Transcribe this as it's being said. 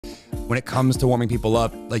when it comes to warming people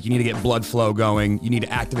up, like you need to get blood flow going. You need to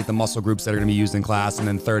activate the muscle groups that are going to be used in class. And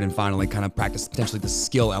then third and finally, kind of practice potentially the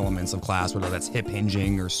skill elements of class, whether that's hip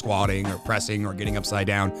hinging or squatting or pressing or getting upside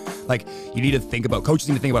down. Like you need to think about, coaches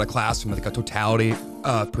need to think about a class from like a totality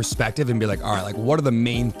perspective and be like, all right, like what are the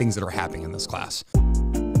main things that are happening in this class?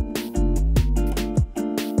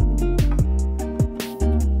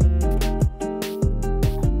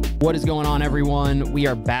 What is going on, everyone? We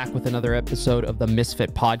are back with another episode of the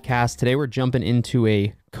Misfit Podcast. Today, we're jumping into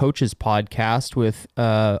a coaches podcast with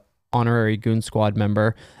honorary Goon Squad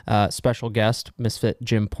member, special guest, Misfit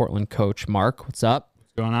Gym Portland coach, Mark. What's up?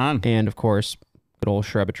 What's going on? And, of course, good old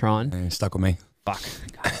Shrebitron. You're stuck with me. Fuck.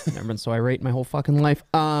 God, I've never been so irate in my whole fucking life.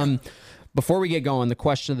 Before we get going, the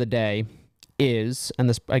question of the day is, and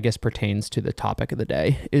this, I guess, pertains to the topic of the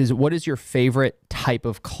day, is what is your favorite type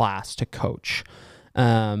of class to coach?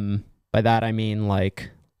 By that I mean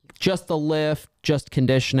like just the lift, just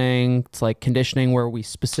conditioning. It's like conditioning where we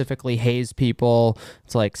specifically haze people.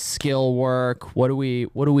 It's like skill work. What do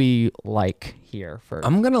we like here for?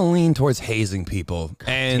 I'm gonna lean towards hazing people,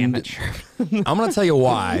 and I'm gonna tell you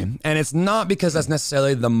why. And it's not because that's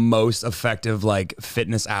necessarily the most effective like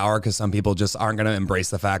fitness hour, because some people just aren't gonna embrace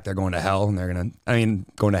the fact they're going to hell, and they're gonna,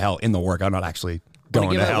 going to hell in the work. I'm not actually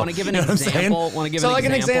going to hell. Want to give an example?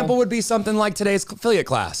 An example would be something like today's affiliate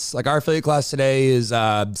class. Like our affiliate class today is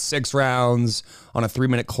 6 rounds on a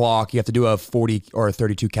 3-minute clock. You have to do a 40 or a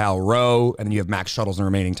 32 cal row, and then you have max shuttles in the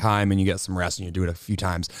remaining time, and you get some rest, and you do it a few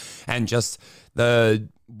times. And just the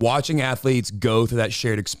watching athletes go through that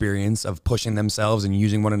shared experience of pushing themselves and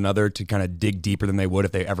using one another to kind of dig deeper than they would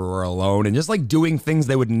if they ever were alone, and just like doing things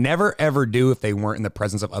they would never ever do if they weren't in the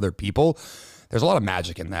presence of other people. There's a lot of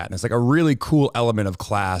magic in that. And it's like a really cool element of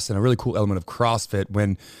class and a really cool element of CrossFit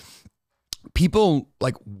when people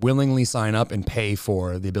like willingly sign up and pay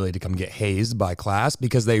for the ability to come get hazed by class,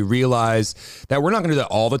 because they realize that we're not gonna do that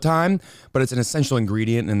all the time, but it's an essential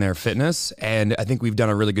ingredient in their fitness. And I think we've done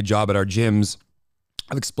a really good job at our gyms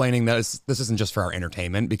of explaining that this isn't just for our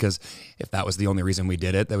entertainment, because if that was the only reason we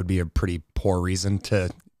did it, that would be a pretty poor reason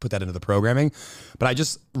to put that into the programming. But I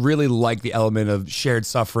just really like the element of shared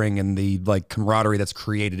suffering and the like camaraderie that's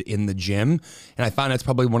created in the gym. And I find that's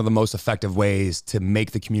probably one of the most effective ways to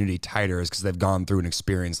make the community tighter, is because they've gone through an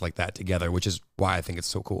experience like that together, which is why I think it's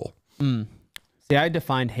so cool. See, I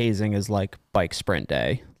defined hazing as like bike sprint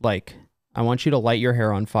day. Like, I want you to light your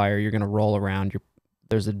hair on fire. You're going to roll around.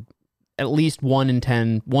 There's at least 1 in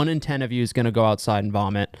 10 of you is going to go outside and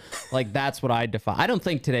vomit. Like, that's what I define. I don't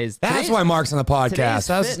think today's why Mark's on the podcast.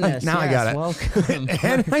 Fitness, now yes, I got it. Welcome.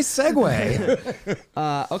 And nice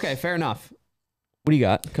segue. Okay, fair enough. What do you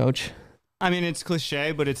got, Coach? I mean, it's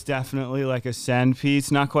cliche, but it's definitely like a send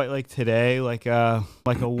piece. Not quite like today, like a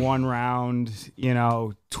 1 round,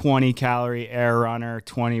 20 calorie air runner,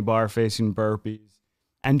 20 bar facing burpees.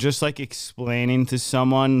 And just like explaining to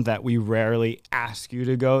someone that we rarely ask you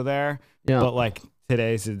to go there, but like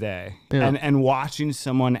today's the day. Yeah. And watching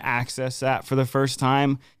someone access that for the first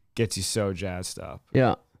time gets you so jazzed up.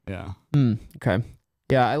 Yeah. Yeah. Okay.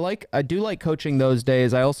 Yeah, I do like coaching those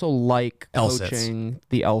days. I also like coaching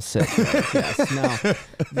the L-sit. Yes.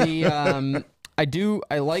 No.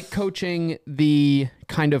 I like coaching the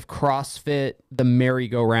kind of CrossFit, the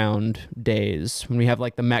merry-go-round days when we have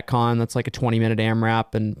like the Metcon, that's like a 20-minute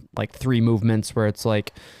AMRAP and like 3 movements where it's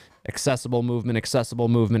like accessible movement, accessible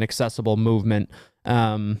movement, accessible movement.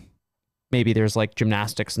 Maybe there's like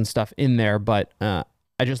gymnastics and stuff in there, but I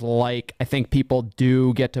think people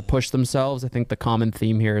do get to push themselves. I think the common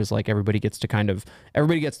theme here is like everybody gets to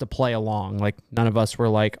play along. Like none of us were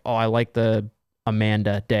like, oh, I like the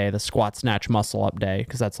Amanda day, the squat snatch muscle up day,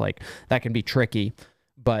 because that's like, that can be tricky.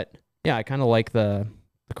 But yeah, I kind of like the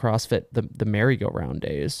CrossFit, the merry-go-round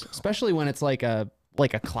days, especially when it's like a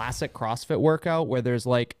classic CrossFit workout where there's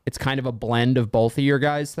like, it's kind of a blend of both of your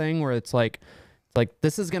guys thing, where it's like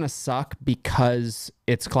this is gonna suck because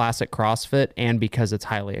it's classic CrossFit and because it's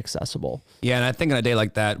highly accessible. Yeah, and I think on a day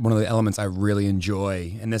like that, one of the elements I really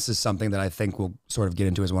enjoy, and this is something that I think we'll sort of get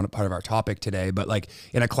into as one part of our topic today, but like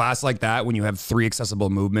in a class like that, when you have 3 accessible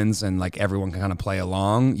movements and like everyone can kind of play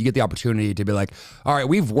along, you get the opportunity to be like, all right,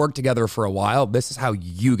 we've worked together for a while. This is how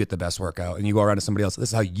you get the best workout. And you go around to somebody else, this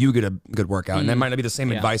is how you get a good workout. And that might not be the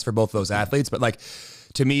same advice for both of those athletes, but like,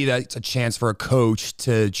 to me, that's a chance for a coach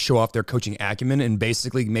to show off their coaching acumen and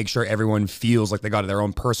basically make sure everyone feels like they got their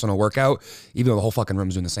own personal workout, even though the whole fucking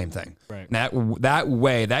room's doing the same thing. Right. That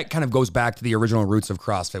way, that kind of goes back to the original roots of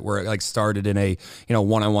CrossFit, where it like started in a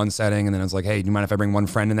one-on-one setting, and then it's like, hey, do you mind if I bring one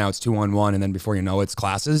friend? And now it's 2-on-1, and then before you know it's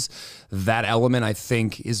classes. That element, I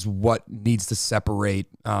think, is what needs to separate,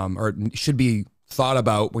 or should be thought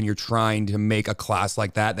about when you're trying to make a class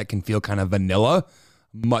like that can feel kind of vanilla,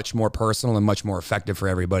 much more personal and much more effective for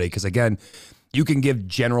everybody. Because again, you can give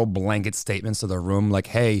general blanket statements to the room like,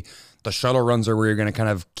 hey, the shuttle runs are where you're going to kind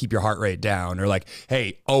of keep your heart rate down, or like,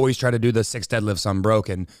 hey, always try to do the 6 deadlifts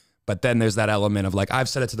unbroken. But then there's that element of like, I've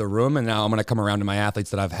said it to the room, and now I'm going to come around to my athletes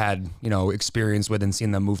that I've had, experience with and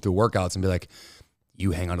seen them move through workouts and be like,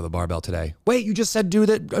 you hang onto the barbell today. Wait, you just said do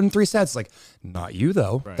that in 3 sets. Like, not you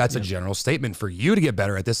though. Right. That's a general statement for you to get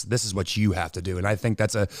better at this. This is what you have to do. And I think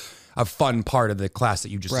that's a fun part of the class that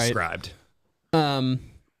you just described.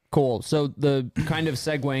 Cool. So the kind of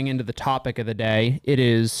segueing into the topic of the day, it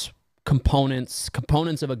is components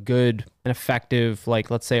of a good and effective, like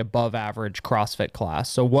let's say above average CrossFit class.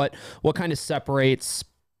 So what kind of separates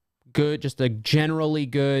just a generally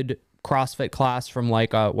good CrossFit class from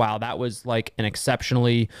like wow, that was like an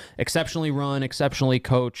exceptionally run, exceptionally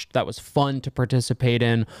coached, that was fun to participate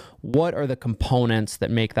in? What are the components that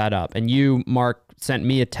make that up? And you, Mark, sent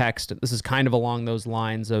me a text. This is kind of along those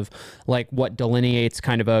lines of like what delineates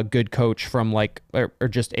kind of a good coach from like or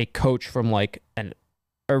just a coach from like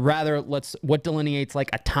or rather, what delineates like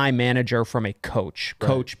a time manager from a coach? Right.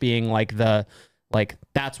 Coach being like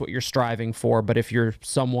that's what you're striving for. But if you're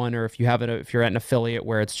someone, or if you're at an affiliate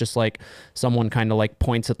where it's just like someone kind of like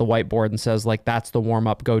points at the whiteboard and says like, that's the warm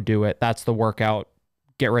up, go do it. That's the workout,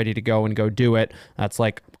 get ready to go and go do it. That's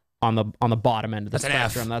like on the bottom end of the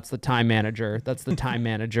spectrum. That's the time manager. That's the time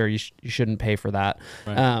manager. You shouldn't pay for that.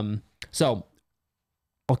 Right. So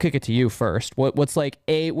I'll kick it to you first. What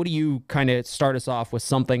do you kind of start us off with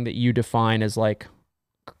something that you define as like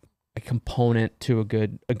a component to a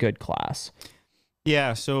good class?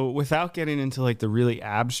 Yeah, so without getting into like the really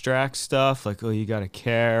abstract stuff, like, oh, you got to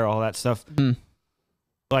care, all that stuff,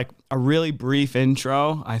 like a really brief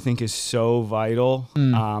intro, I think is so vital.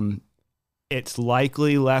 It's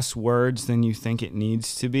likely less words than you think it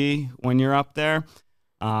needs to be when you're up there.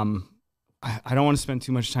 I don't want to spend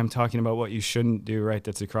too much time talking about what you shouldn't do, right?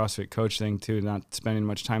 That's a CrossFit coach thing too, not spending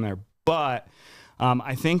much time there. But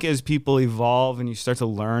I think as people evolve and you start to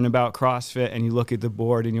learn about CrossFit and you look at the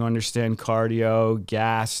board and you understand cardio,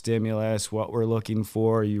 gas, stimulus, what we're looking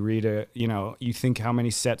for, you read you think how many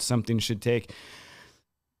sets something should take.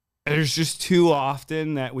 There's just too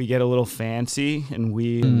often that we get a little fancy,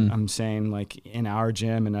 and I'm saying like in our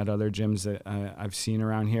gym and at other gyms that I've seen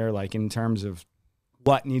around here, like in terms of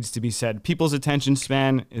what needs to be said. People's attention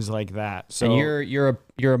span is like that. So and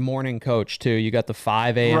you're a morning coach too. You got the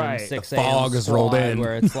 5 a.m., right. 6 a.m. fog is rolled in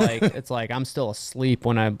where it's like I'm still asleep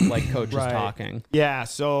when I like coach is talking. Yeah.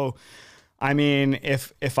 So I mean,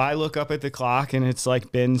 if I look up at the clock and it's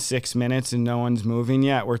like been 6 minutes and no one's moving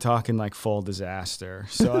yet, we're talking like full disaster.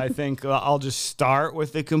 So I think I'll just start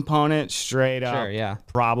with the component straight up. Sure, yeah.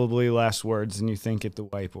 Probably less words than you think at the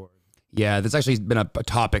whiteboard. Yeah, that's actually been a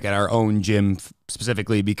topic at our own gym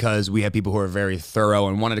specifically because we have people who are very thorough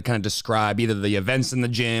and wanted to kind of describe either the events in the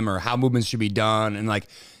gym or how movements should be done. And like,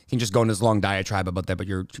 you can just go into this long diatribe about that, but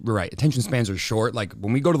you're right. Attention spans are short. Like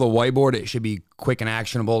when we go to the whiteboard, it should be quick and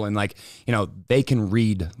actionable. And like, they can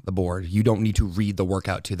read the board. You don't need to read the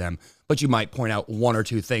workout to them, but you might point out 1 or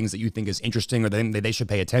 2 things that you think is interesting or they should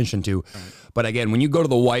pay attention to. Right. But again, when you go to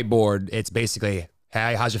the whiteboard, it's basically,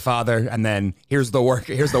 hey, how's your father? And then here's the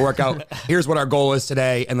workout. Here's what our goal is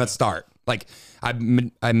today. And let's start. Like I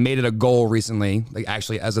made it a goal recently, like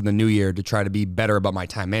actually as of the new year, to try to be better about my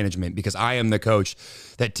time management, because I am the coach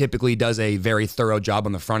that typically does a very thorough job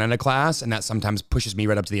on the front end of class. And that sometimes pushes me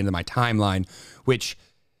right up to the end of my timeline, which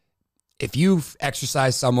if you've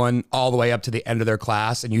exercised someone all the way up to the end of their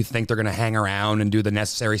class and you think they're going to hang around and do the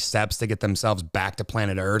necessary steps to get themselves back to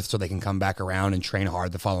planet Earth so they can come back around and train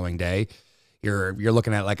hard the following day, you're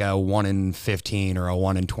looking at like a 1 in 15 or a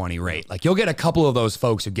 1 in 20 rate. Like you'll get a couple of those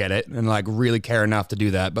folks who get it and like really care enough to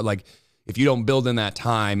do that. But like if you don't build in that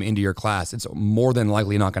time into your class, it's more than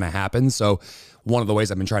likely not going to happen. So one of the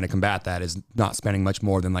ways I've been trying to combat that is not spending much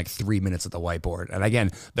more than like 3 minutes at the whiteboard. And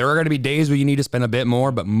again, there are going to be days where you need to spend a bit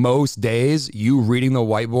more, but most days you reading the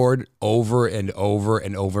whiteboard over and over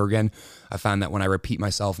and over again, I found that when I repeat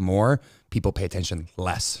myself more, people pay attention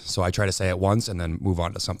less. So I try to say it once and then move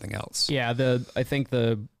on to something else. Yeah, I think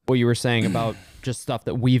what you were saying about just stuff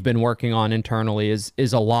that we've been working on internally is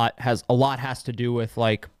a lot has to do with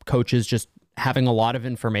like coaches just having a lot of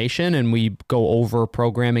information, and we go over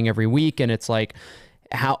programming every week, and it's like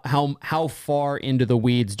how far into the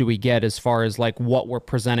weeds do we get as far as like what we're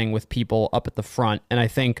presenting with people up at the front. And I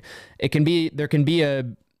think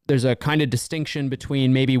there's a kind of distinction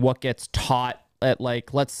between maybe what gets taught at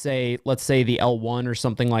like, let's say the L1 or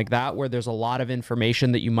something like that, where there's a lot of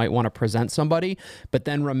information that you might want to present somebody, but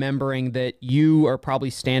then remembering that you are probably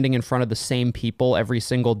standing in front of the same people every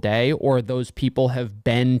single day, or those people have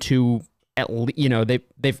been to they're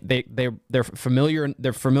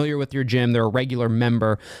familiar with your gym, they're a regular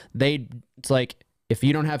member. It's like, if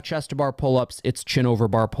you don't have chest to bar pull-ups, it's chin over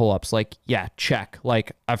bar pull-ups. Like, yeah, check.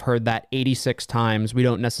 Like, I've heard that 86 times. We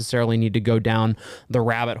don't necessarily need to go down the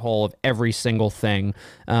rabbit hole of every single thing.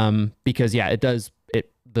 Because yeah,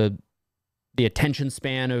 the attention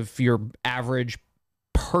span of your average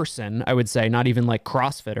person, I would say, not even like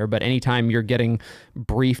CrossFitter, but anytime you're getting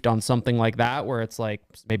briefed on something like that, where it's like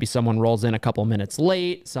maybe someone rolls in a couple minutes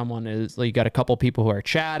late, you got a couple people who are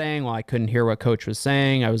chatting, well, I couldn't hear what coach was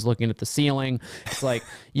saying, I was looking at the ceiling. It's like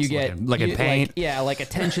you get like paint. Like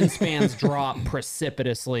attention spans drop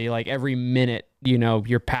precipitously. Like every minute,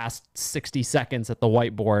 you're past 60 seconds at the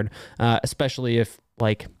whiteboard, especially if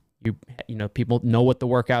like people know what the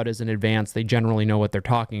workout is in advance. They generally know what they're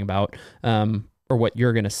talking about, or what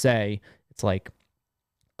you're going to say. It's like,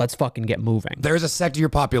 let's fucking get moving. There's a sect of your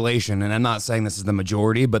population, and I'm not saying this is the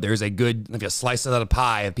majority, but there's a slice of the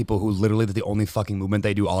pie of people who literally the only fucking movement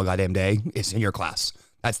they do all goddamn day is in your class.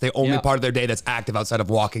 That's the only part of their day that's active outside of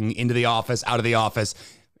walking into the office, out of the office,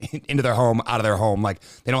 into their home, out of their home. Like,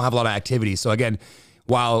 they don't have a lot of activity. So again,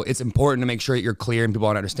 while it's important to make sure that you're clear and people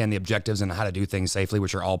understand the objectives and how to do things safely,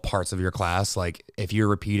 which are all parts of your class, like if you're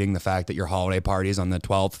repeating the fact that your holiday party is on the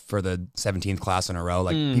 12th for the 17th class in a row,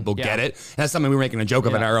 like people get it. And that's something we were making a joke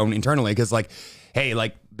of in our own internally, because like, hey,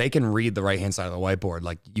 like they can read the right-hand side of the whiteboard.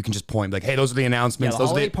 Like you can just point like, hey, those are the announcements. The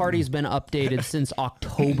holiday party's been updated since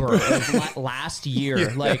October of last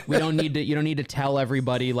year. Like you don't need to tell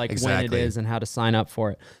everybody like when it is and how to sign up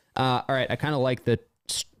for it. All right. I kind of like the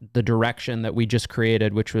direction that we just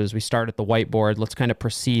created, which was we start at the whiteboard. Let's kind of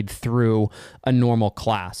proceed through a normal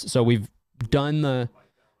class. So we've done the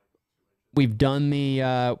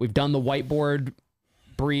whiteboard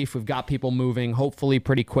brief. We've got people moving hopefully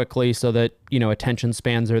pretty quickly so that, attention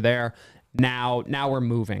spans are there. Now we're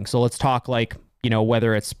moving. So let's talk like,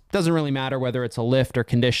 whether doesn't really matter whether it's a lift or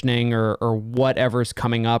conditioning or whatever's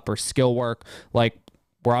coming up or skill work. Like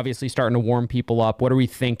we're obviously starting to warm people up. What are we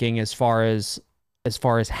thinking as far as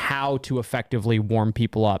how to effectively warm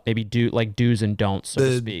people up? Maybe do's and don'ts, so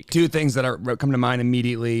to speak. Two things that come to mind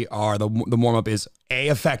immediately are the warm-up is A,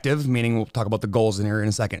 effective, meaning we'll talk about the goals in here in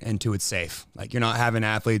a second, and two, it's safe. Like you're not having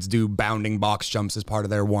athletes do bounding box jumps as part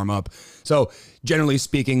of their warm-up. So generally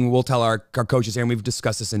speaking, we'll tell our coaches here, and we've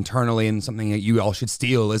discussed this internally, and something that you all should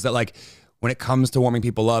steal is that like, when it comes to warming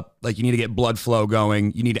people up, like you need to get blood flow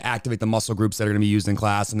going. You need to activate the muscle groups that are going to be used in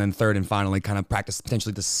class. And then third and finally, kind of practice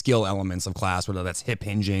potentially the skill elements of class, whether that's hip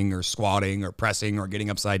hinging or squatting or pressing or getting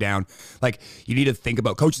upside down. Like you need to think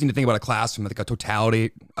about, coaches need to think about a class from like a totality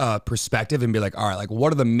perspective and be like, all right, like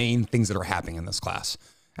what are the main things that are happening in this class?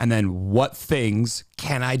 And then what things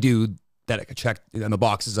can I do that I could check in the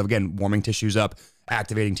boxes of, again, warming tissues up,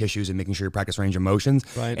 activating tissues, and making sure you practice range of motions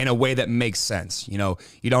in a way that makes sense. You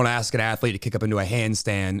don't ask an athlete to kick up into a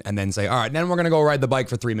handstand and then say, all right, then we're going to go ride the bike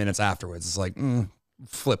for 3 minutes afterwards. It's like,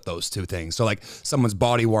 flip those two things. So like someone's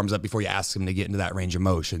body warms up before you ask them to get into that range of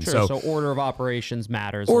motion. Sure, so order of operations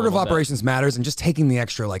matters. Order of operations matters, and just taking the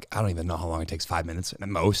extra, like, I don't even know how long it takes, 5 minutes at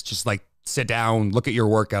most, just like sit down, look at your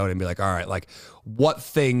workout and be like, all right, like what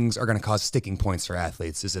things are going to cause sticking points for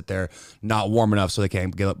athletes? Is it they're not warm enough so they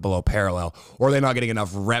can't get below parallel, or they're not getting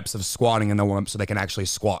enough reps of squatting in the warm up so they can actually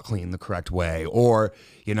squat clean the correct way? Or,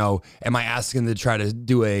 am I asking them to try to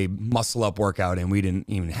do a muscle up workout and we didn't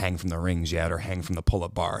even hang from the rings yet or hang from the pull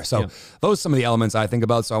up bar? So those are some of the elements I think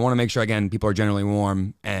about. So I want to make sure, again, people are generally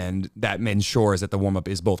warm, and that ensures that the warm up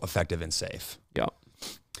is both effective and safe. Yeah.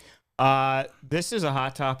 This is a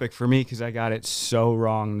hot topic for me because I got it so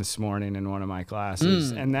wrong this morning in one of my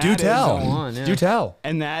classes. And that do tell. Do tell.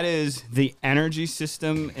 And that is the energy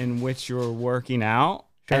system in which you're working out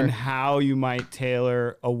and how you might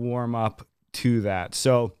tailor a warm up to that.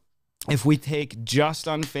 So if we take just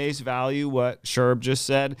on face value what Sherb just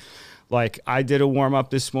said, like I did a warm up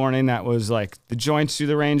this morning that was like the joints through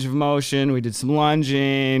the range of motion. We did some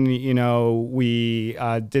lunging, we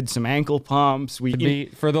did some ankle pumps.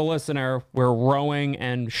 For the listener, we're rowing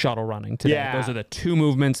and shuttle running today. Yeah. Those are the two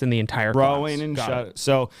movements in the entire class. Rowing and shuttle.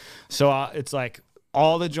 So it's like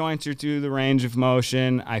all the joints are through the range of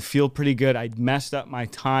motion. I feel pretty good. I messed up my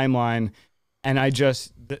timeline And I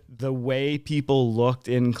just, the way people looked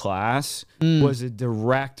in class was a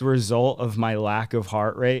direct result of my lack of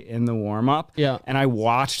heart rate in the warm up. Yeah. And I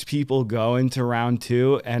watched people go into round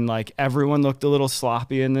 2 and like everyone looked a little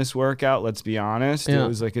sloppy in this workout. Let's be honest. Yeah. It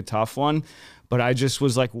was like a tough one, but I just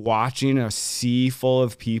was like watching a sea full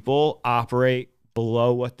of people operate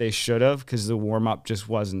below what they should have because the warm up just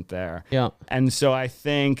wasn't there. Yeah. And so I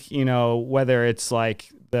think, you know, whether it's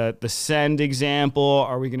like the send example,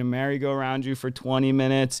 are we going to merry-go-round you for 20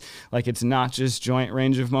 minutes? Like, it's not just joint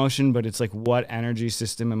range of motion, but it's like, what energy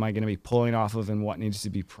system am I going to be pulling off of and what needs to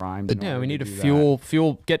be primed? Yeah, we need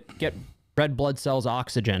to get red blood cells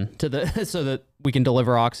oxygen to the so that we can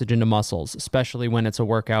deliver oxygen to muscles, especially when it's a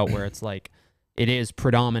workout where it's like it is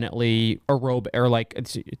predominantly aerobic or like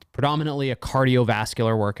it's predominantly a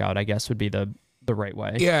cardiovascular workout, I guess would be the right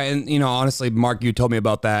way. Yeah, and you know, honestly, Mark, you told me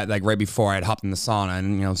about that like right before I had hopped in the sauna,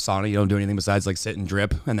 and you know, sauna, you don't do anything besides like sit and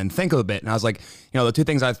drip and then think a bit. And I was like, you know, the two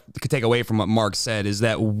things I could take away from what Mark said is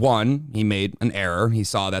that one, he made an error, he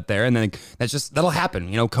saw that there, and then that'll happen.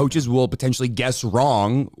 You know, coaches will potentially guess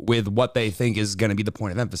wrong with what they think is going to be the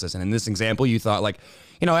point of emphasis. And in this example, you thought like,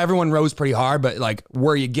 you know, everyone rows pretty hard, but like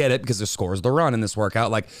where you get it, because the score is the run in this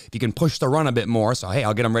workout. Like if you can push the run a bit more, so hey,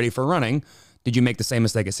 I'll get them ready for running. Did you make the same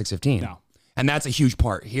mistake at 6:15? No. And that's a huge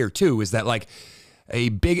part here too, is that like a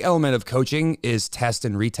big element of coaching is test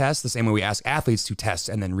and retest, the same way we ask athletes to test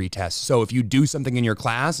and then retest. So if you do something in your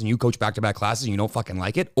class and you coach back-to-back classes and you don't fucking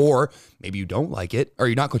like it, or maybe you don't like it, or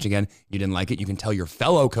you're not coaching again, you didn't like it, you can tell your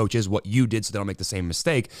fellow coaches what you did so they don't make the same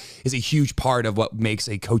mistake, is a huge part of what makes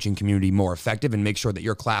a coaching community more effective and make sure that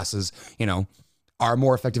your classes, you know, are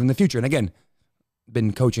more effective in the future. And again,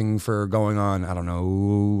 been coaching for going on, I don't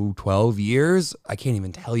know, 12 years. I can't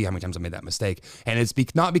even tell you how many times I made that mistake. And it's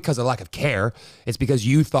not because of lack of care. It's because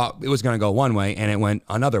you thought it was going to go one way and it went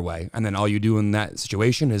another way. And then all you do in that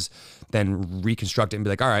situation is then reconstruct it and be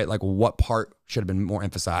like, all right, like what part should have been more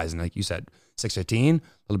emphasized? And like you said, 6:15, a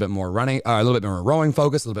little bit more running, a little bit more rowing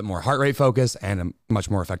focus, a little bit more heart rate focus, and a much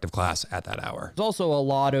more effective class at that hour. There's also a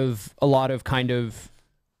lot of kind of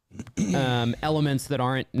elements that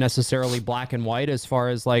aren't necessarily black and white as far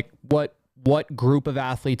as like what group of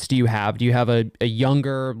athletes do you have? Do you have a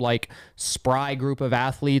younger, like spry group of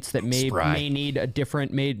athletes that may need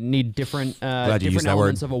different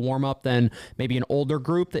elements of a warm up than maybe an older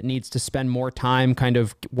group that needs to spend more time kind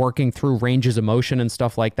of working through ranges of motion and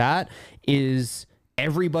stuff like that? Is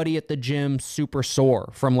everybody at the gym super sore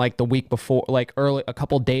from like the week before, like a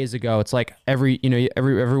couple days ago? It's like every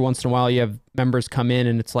once in a while you have members come in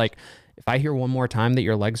and it's like, if I hear one more time that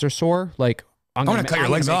your legs are sore, like I'm gonna cut your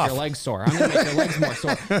legs off. Your legs sore. I'm gonna make your legs more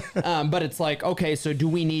sore. But it's like, okay, so do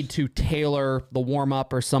we need to tailor the warm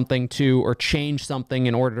up or something or change something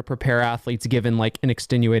in order to prepare athletes given like an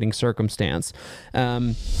extenuating circumstance? All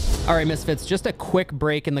right, Misfits, just a quick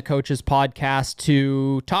break in the Coaches Podcast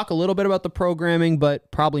to talk a little bit about the programming, but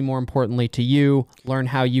probably more importantly to you, learn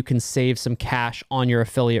how you can save some cash on your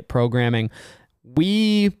affiliate programming.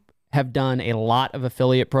 We have done a lot of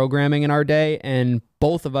affiliate programming in our day, and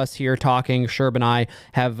both of us here talking, Sherb and I,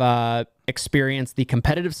 have experienced the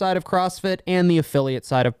competitive side of CrossFit and the affiliate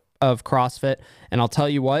side of CrossFit. And I'll tell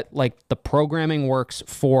you what, like the programming works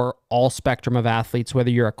for all spectrum of athletes, whether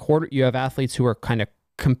you have athletes who are kind of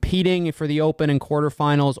competing for the open and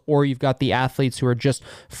quarterfinals, or you've got the athletes who are just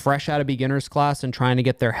fresh out of beginner's class and trying to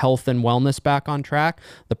get their health and wellness back on track.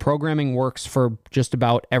 The programming works for just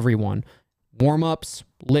about everyone. Warm-ups,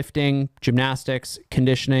 lifting, gymnastics,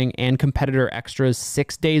 conditioning, and competitor extras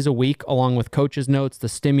 6 days a week, along with coaches' notes, the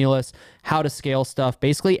stimulus, how to scale stuff,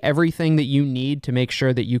 basically everything that you need to make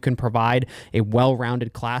sure that you can provide a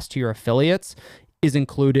well-rounded class to your affiliates is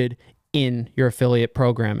included in your affiliate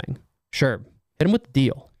programming. Sure, hit them with the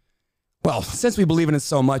deal. Well, since we believe in it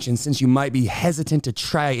so much and since you might be hesitant to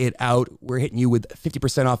try it out, we're hitting you with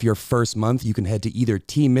 50% off your first month. You can head to either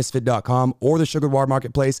teammisfit.com or the SugarWOD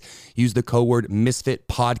Marketplace. Use the code word Misfit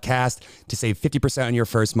Podcast to save 50% on your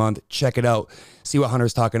first month. Check it out. See what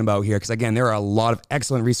Hunter's talking about here. Because again, there are a lot of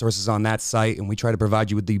excellent resources on that site, and we try to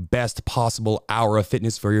provide you with the best possible hour of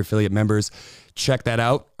fitness for your affiliate members. Check that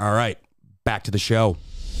out. All right, back to the show.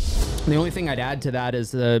 The only thing I'd add to that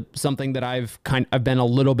is something that I've been a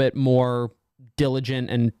little bit more diligent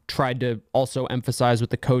and tried to also emphasize with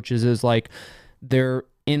the coaches is like they're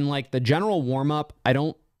in like the general warm up.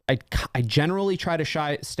 I generally try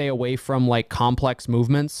to stay away from like complex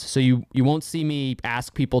movements. So you won't see me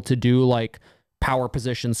ask people to do like power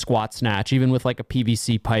position squat snatch, even with like a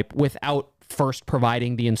PVC pipe, without first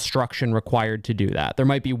providing the instruction required to do that. There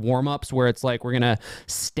might be warm-ups where it's like we're going to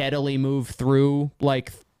steadily move through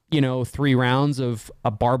like 3 rounds of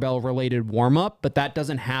a barbell related warm up, but that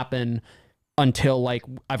doesn't happen until like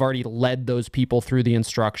I've already led those people through the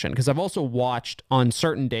instruction. Because I've also watched on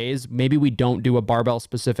certain days, maybe we don't do a barbell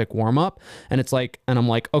specific warm up, and it's like, and I'm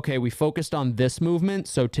like, okay, we focused on this movement,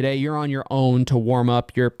 so today you're on your own to warm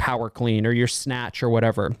up your power clean or your snatch or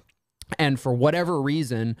whatever. And for whatever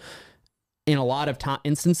reason, in a lot of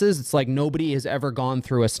instances, it's like nobody has ever gone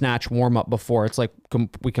through a snatch warm up before. It's like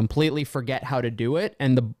we completely forget how to do it,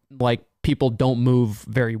 and people don't move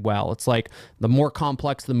very well. It's like the more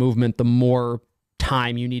complex the movement, the more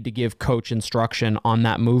time you need to give coach instruction on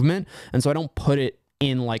that movement. And so I don't put it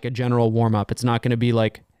in like a general warm up. It's not going to be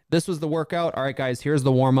like, this was the workout. All right, guys, here's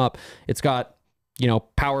the warm up. It's got, you know,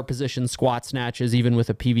 power position, squat snatches, even with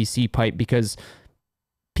a PVC pipe, because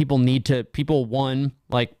people, one,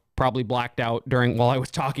 like probably blacked out while I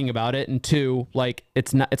was talking about it. And two, like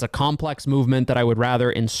it's a complex movement that I would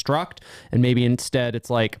rather instruct. And maybe instead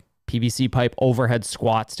it's like PVC pipe overhead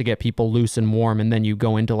squats to get people loose and warm. And then you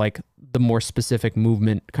go into like the more specific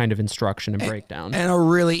movement kind of instruction and breakdown. And a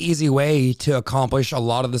really easy way to accomplish a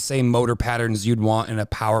lot of the same motor patterns you'd want in a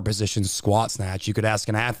power position squat snatch. You could ask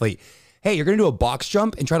an athlete, hey, you're going to do a box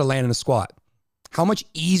jump and try to land in a squat. How much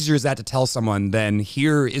easier is that to tell someone than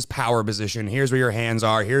here is power position, here's where your hands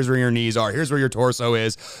are, here's where your knees are, here's where your torso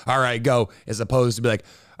is, all right, go, as opposed to be like,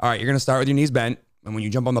 all right, you're going to start with your knees bent, and when you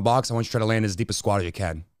jump on the box, I want you to try to land as deep a squat as you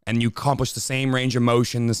can. And you accomplish the same range of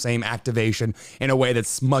motion, the same activation in a way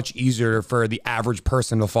that's much easier for the average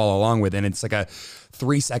person to follow along with. And it's like a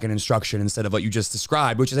 3-second instruction instead of what you just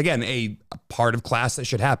described, which is, again, a part of class that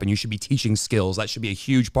should happen. You should be teaching skills. That should be a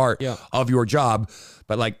huge part of your job.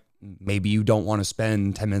 But like, maybe you don't want to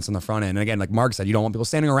spend 10 minutes on the front end. And again, like Mark said, you don't want people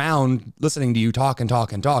standing around listening to you talk and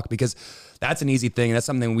talk and talk, because that's an easy thing. And that's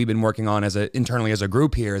something we've been working on internally as a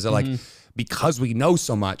group here, is that like, because we know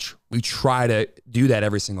so much, we try to do that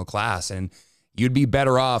every single class. And you'd be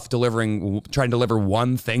better off trying to deliver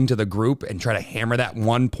one thing to the group and try to hammer that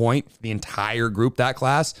one point for the entire group that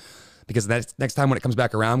class. Because next time when it comes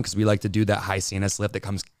back around, because we like to do that high CNS lift that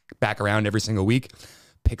comes back around every single week,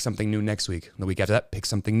 pick something new next week. The week after that, pick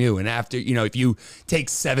something new. And after, you know, if you take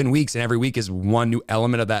 7 weeks and every week is one new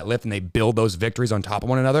element of that lift and they build those victories on top of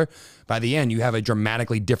one another, by the end, you have a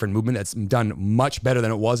dramatically different movement that's done much better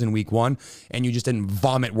than it was in week one. And you just didn't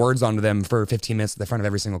vomit words onto them for 15 minutes at the front of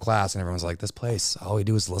every single class. And everyone's like, this place, all we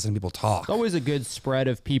do is listen to people talk. It's always a good spread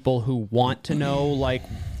of people who want to know like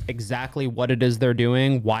exactly what it is they're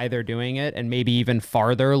doing, why they're doing it, and maybe even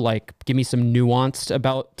farther, like give me some nuanced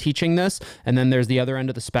about teaching this. And then there's the other end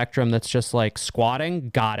of the spectrum that's just like squatting,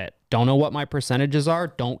 got it. Don't know what my percentages are,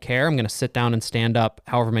 don't care. I'm going to sit down and stand up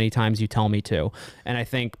however many times you tell me to. And I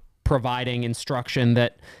think providing instruction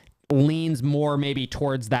that leans more maybe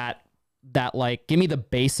towards that like, give me the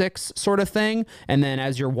basics sort of thing. And then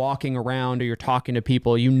as you're walking around or you're talking to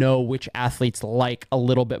people, you know which athletes like a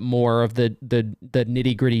little bit more of the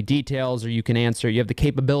nitty gritty details, or you have the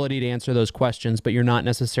capability to answer those questions, but you're not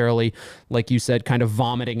necessarily, like you said, kind of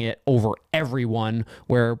vomiting it over everyone,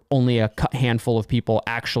 where only a handful of people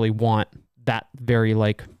actually want that very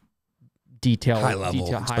like high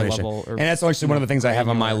level. And that's actually one of the things I have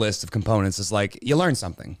on my list of components is like, you learn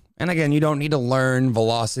something. And again, you don't need to learn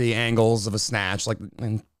velocity angles of a snatch. Like,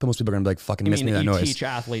 and most people are going to be like, fucking miss me that noise. Teach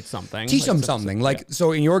athletes something. Teach them something. Like,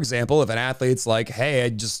 so in your example, if an athlete's like, hey, I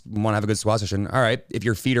just want to have a good squat session. All right, if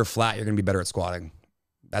your feet are flat, you're going to be better at squatting.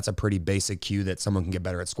 That's a pretty basic cue that someone can get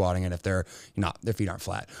better at squatting, and if their feet aren't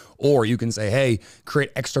flat. Or you can say, hey,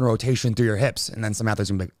 create external rotation through your hips. And then some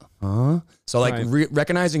athletes will be like, huh? So like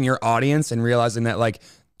recognizing your audience and realizing that, like,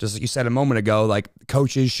 just like you said a moment ago, like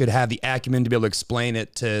coaches should have the acumen to be able to explain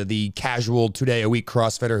it to the casual 2-day-a-week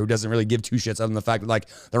CrossFitter who doesn't really give two shits other than the fact that like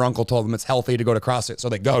their uncle told them it's healthy to go to CrossFit. So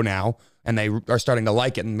they go now and they are starting to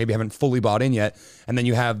like it and maybe haven't fully bought in yet. And then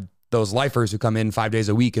you have those lifers who come in 5 days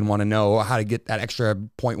a week and want to know how to get that extra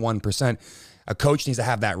 0.1%. A coach needs to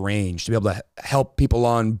have that range to be able to help people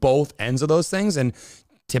on both ends of those things. And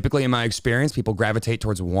typically in my experience, people gravitate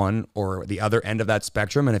towards one or the other end of that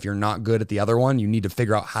spectrum. And if you're not good at the other one, you need to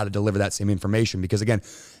figure out how to deliver that same information. Because again,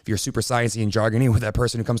 if you're super sciencey and jargony with that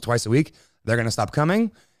person who comes twice a week, they're going to stop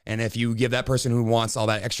coming. And if you give that person who wants all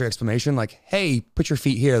that extra explanation, like, hey, put your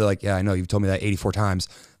feet here. They're like, yeah, I know you've told me that 84 times.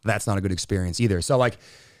 That's not a good experience either. So like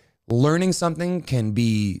learning something can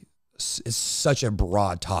be such a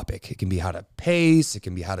broad topic. It can be how to pace. It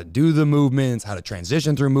can be how to do the movements, how to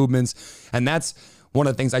transition through movements. And that's one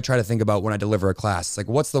of the things I try to think about when I deliver a class. It's like,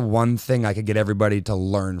 what's the one thing I could get everybody to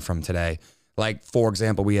learn from today? Like, for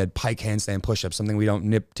example, we had pike handstand push-ups, something we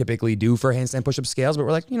don't typically do for handstand push-up scales, but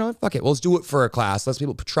we're like, you know, fuck it. Well, let's do it for a class. Let's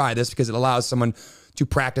people try this because it allows someone to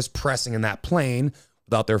practice pressing in that plane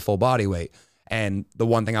without their full body weight. And the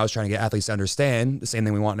one thing I was trying to get athletes to understand, the same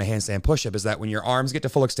thing we want in a handstand push-up, is that when your arms get to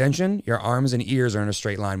full extension, your arms and ears are in a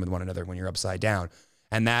straight line with one another when you're upside down.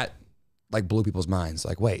 And that like blew people's minds.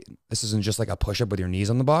 Like, wait, this isn't just like a push-up with your knees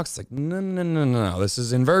on the box. It's like, no, this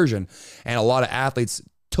is inversion. And a lot of athletes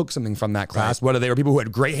took something from that class, whether they were people who had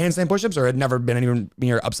great handstand push-ups or had never been anywhere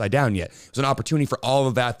near upside down yet. It was an opportunity for all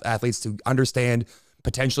of that athletes to understand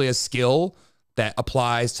potentially a skill that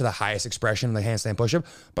applies to the highest expression of the handstand push-up,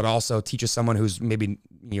 but also teaches someone who's maybe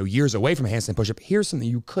years away from a handstand push-up, here's something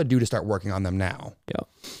you could do to start working on them now. Yeah.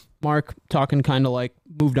 Mark, talking kind of like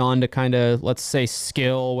moved on to kind of, let's say,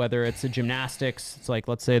 skill, whether it's a gymnastics, it's like,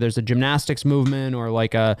 let's say there's a gymnastics movement or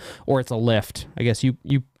like or it's a lift. I guess you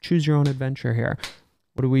choose your own adventure here.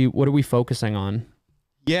 What are we focusing on?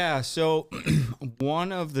 Yeah. So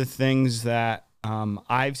one of the things that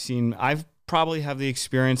I've seen, I've probably have the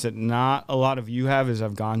experience that not a lot of you have, is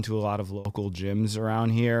I've gone to a lot of local gyms around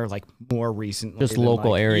here, like more recently. Just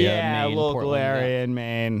local area. Yeah, Maine, local Portland, area in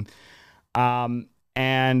Maine.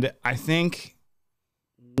 And I think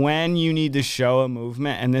when you need to show a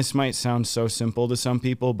movement, and this might sound so simple to some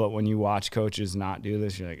people, but when you watch coaches not do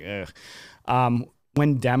this, you're like, ugh.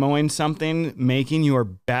 When demoing something, making your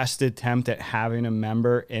best attempt at having a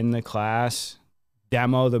member in the class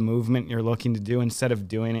demo the movement you're looking to do instead of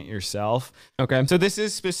doing it yourself. Okay. So this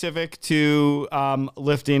is specific to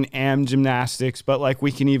lifting and gymnastics, but like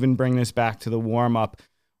we can even bring this back to the warm up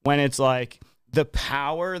when it's like the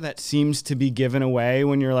power that seems to be given away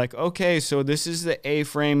when you're like, okay, so this is the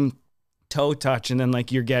A-frame toe touch, and then like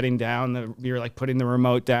you're getting down, you're like putting the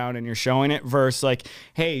remote down and you're showing it, versus like,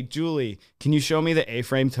 hey, Julie, can you show me the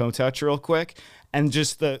A-frame toe touch real quick? And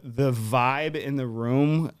just the vibe in the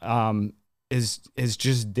room is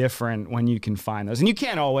just different when you can find those. And you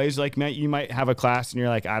can't always, like, you might have a class and you're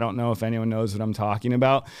like, I don't know if anyone knows what I'm talking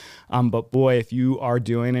about. But boy, if you are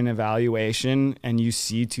doing an evaluation and you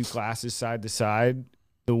see two classes side to side,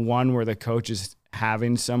 the one where the coach is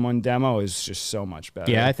having someone demo is just so much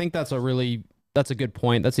better. Yeah, I think that's a good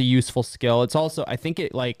point. That's a useful skill. It's also, I think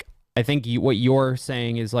what you're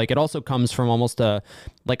saying is like, it also comes from almost a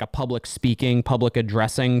public speaking, public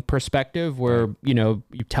addressing perspective where, you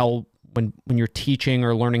tell when you're teaching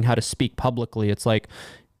or learning how to speak publicly, it's like,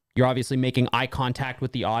 you're obviously making eye contact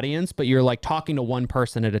with the audience, but you're like talking to one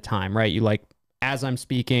person at a time, right? You like, as I'm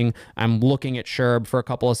speaking, I'm looking at Sherb for a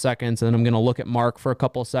couple of seconds, and then I'm going to look at Mark for a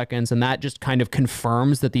couple of seconds, and that just kind of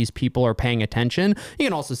confirms that these people are paying attention. You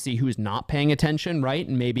can also see who's not paying attention, right?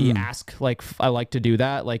 And maybe ask, like, I like to do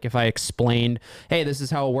that. Like if I explained, hey, this is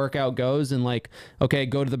how a workout goes, and like, okay,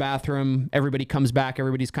 go to the bathroom, everybody comes back,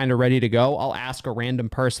 everybody's kind of ready to go. I'll ask a random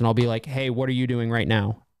person, I'll be like, hey, what are you doing right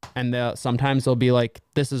now? And sometimes they'll be like,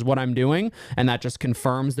 this is what I'm doing. And that just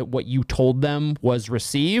confirms that what you told them was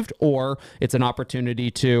received, or it's an opportunity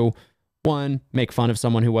to, one, make fun of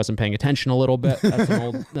someone who wasn't paying attention a little bit.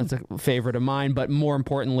 That's a favorite of mine. But more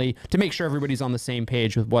importantly, to make sure everybody's on the same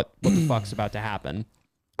page with what the fuck's about to happen.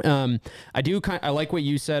 I like what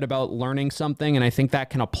you said about learning something, and I think that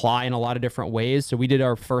can apply in a lot of different ways. So we did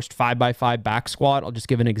our first 5x5 back squat. I'll just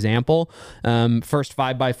give an example. First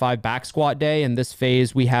 5x5 back squat day. In this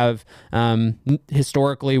phase, we have,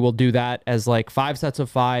 historically, we'll do that as like 5 sets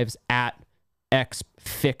of 5s at X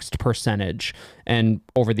fixed percentage. And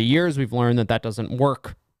over the years, we've learned that that doesn't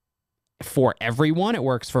work for everyone. It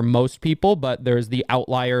works for most people, but there's the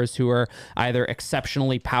outliers who are either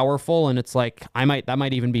exceptionally powerful and it's like, that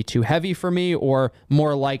might even be too heavy for me, or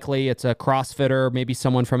more likely it's a CrossFitter, maybe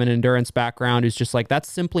someone from an endurance background who's just like,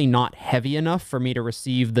 that's simply not heavy enough for me to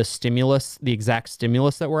receive the stimulus, the exact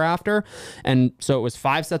stimulus that we're after. And so it was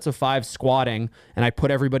 5 sets of 5 squatting, and I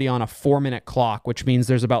put everybody on a 4-minute clock, which means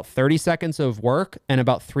there's about 30 seconds of work and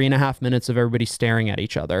about 3.5 minutes of everybody staring at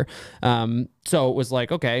each other. So it was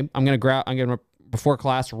like, okay, I'm going to, before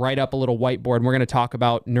class, write up a little whiteboard, and we're going to talk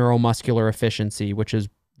about neuromuscular efficiency, which is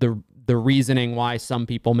the reasoning why some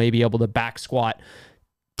people may be able to back squat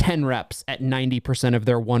 10 reps at 90% of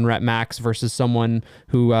their 1 rep max versus someone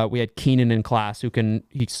who, we had Keenan in class,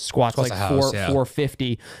 he squats like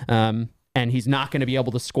 450, and he's not going to be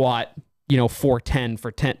able to squat, 410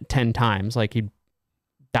 for 10 times. Like he'd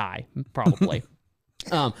die probably.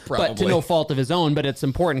 But to no fault of his own. But it's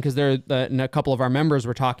important because and a couple of our members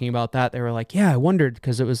were talking about that. They were like, yeah, I wondered,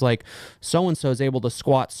 because it was like, so-and-so is able to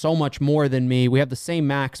squat so much more than me. We have the same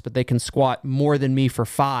max, but they can squat more than me for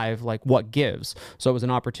 5. Like, what gives? So it was an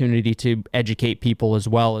opportunity to educate people, as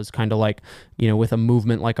well as kind of like, with a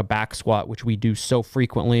movement like a back squat, which we do so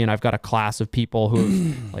frequently. And I've got a class of people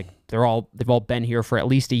who like, they've all been here for at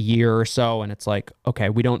least a year or so. And it's like, okay,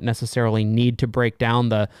 we don't necessarily need to break down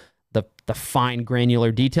the fine granular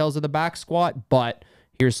details of the back squat, but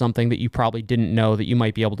here's something that you probably didn't know that you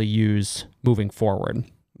might be able to use moving forward.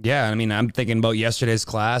 Yeah, I mean, I'm thinking about yesterday's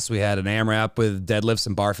class. We had an AMRAP with deadlifts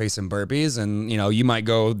and bar face and burpees. And, you know, you might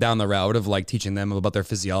go down the route of like teaching them about their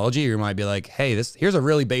physiology. Or you might be like, hey, here's a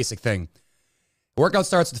really basic thing. The workout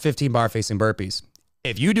starts with 15 bar facing burpees.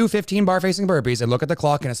 If you do 15 bar facing burpees and look at the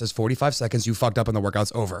clock and it says 45 seconds, you fucked up and the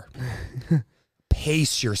workout's over.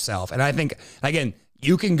 Pace yourself. And I think, again,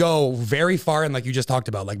 you can go very far, and like you just talked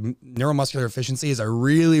about, like neuromuscular efficiency is a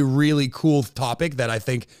really, really cool topic that I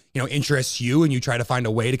think, you know, interests you, and you try to find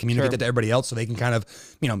a way to communicate that to everybody else so they can kind of,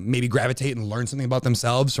 you know, maybe gravitate and learn something about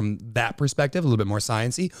themselves from that perspective, a little bit more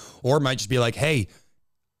sciencey. Or it might just be like, hey,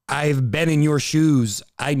 I've been in your shoes.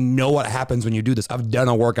 I know what happens when you do this. I've done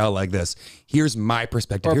a workout like this. Here's my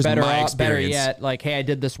perspective. Here's my experience. Better yet, like, hey, I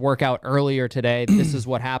did this workout earlier today. This is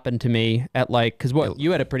what happened to me at like, because what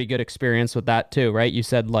you had a pretty good experience with that too, right? You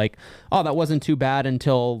said like, oh, that wasn't too bad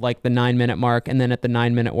until like the 9-minute mark, and then at the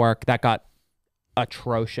 9-minute mark, that got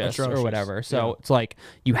atrocious or whatever. So it's like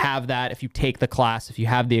you have that. If you take the class, if you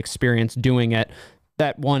have the experience doing it,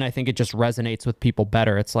 that one, I think it just resonates with people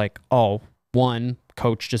better. It's like, oh, one,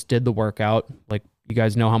 coach just did the workout. Like, you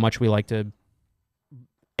guys know how much we like to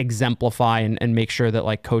exemplify and make sure that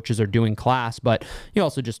like coaches are doing class, but you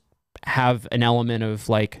also just have an element of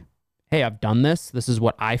like, hey, I've done this. This is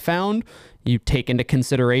what I found. You take into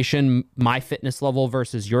consideration my fitness level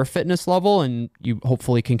versus your fitness level, and you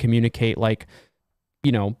hopefully can communicate like,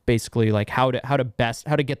 you know, basically like how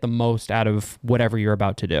to get the most out of whatever you're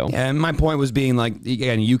about to do. And my point was being like,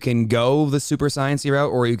 again, you can go the super sciencey route,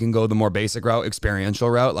 or you can go the more basic route, experiential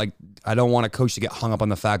route. Like, I don't want a coach to get hung up on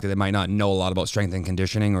the fact that they might not know a lot about strength and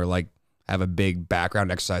conditioning, or like have a big background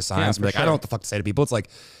in exercise science. But like, I don't know what the fuck to say to people. It's like,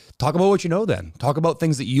 talk about what you know then. Talk about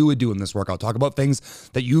things that you would do in this workout. Talk about things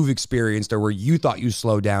that you've experienced, or where you thought you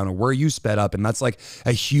slowed down, or where you sped up. And that's like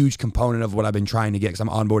a huge component of what I've been trying to get, because I'm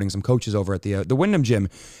onboarding some coaches over at the Wyndham gym.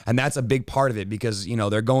 And that's a big part of it, because, you know,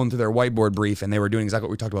 they're going through their whiteboard brief, and they were doing exactly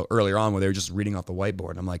what we talked about earlier on, where they were just reading off the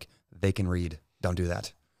whiteboard. And I'm like, they can read. Don't do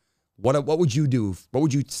that. What would you do? What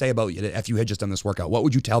would you say about it if you had just done this workout? What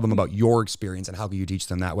would you tell them about your experience, and how could you teach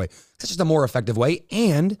them that way? It's just a more effective way,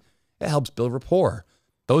 and it helps build rapport.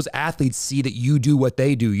 Those athletes see that you do what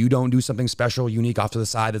they do. You don't do something special, unique off to the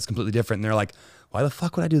side that's completely different. And they're like, why the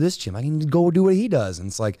fuck would I do this, Jim? I can go do what he does. And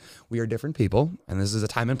it's like, we are different people, and this is a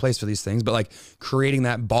time and place for these things. But like, creating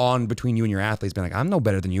that bond between you and your athletes, being like, I'm no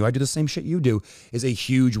better than you, I do the same shit you do, is a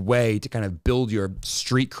huge way to kind of build your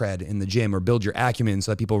street cred in the gym, or build your acumen,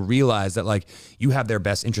 so that people realize that like you have their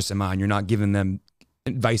best interests in mind. You're not giving them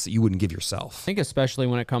advice that you wouldn't give yourself. I think especially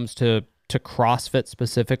when it comes to CrossFit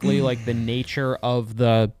specifically, like the nature of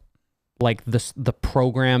the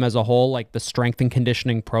program as a whole, like the strength and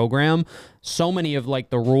conditioning program, so many of like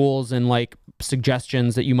the rules and like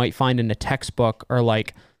suggestions that you might find in a textbook are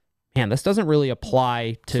like, man, this doesn't really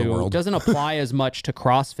apply to, doesn't apply as much to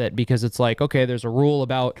CrossFit, because it's like, okay, there's a rule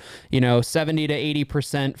about, you know, 70 to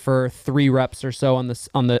 80% for 3 reps or so on the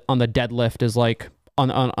deadlift is like, on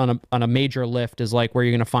a major lift is like where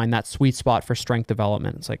you're going to find that sweet spot for strength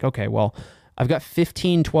development. It's like, okay, well, I've got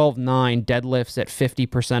 15, 12, 9 deadlifts at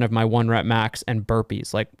 50% of my 1 rep max and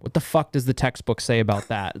burpees. Like, what the fuck does the textbook say about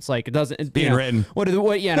that? It's like, it doesn't, it's being written. What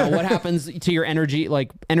happens to your energy?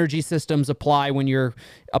 Like, energy systems apply when you're,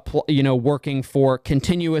 working for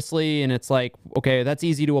continuously. And it's like, okay, that's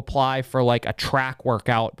easy to apply for like a track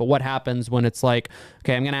workout. But what happens when it's like,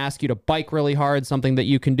 okay, I'm going to ask you to bike really hard, something that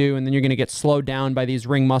you can do, and then you're going to get slowed down by these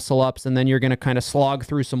ring muscle ups, and then you're going to kind of slog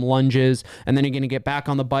through some lunges, and then you're going to get back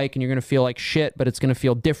on the bike, and you're going to feel like shit, but it's going to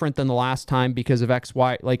feel different than the last time because of X,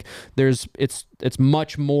 Y. Like, it's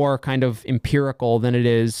much more kind of empirical than it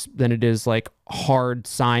is like hard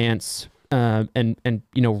science and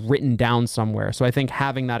written down somewhere. So I think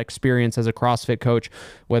having that experience as a CrossFit coach,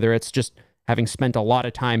 whether it's just having spent a lot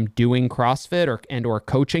of time doing CrossFit or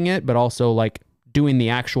coaching it, but also like doing the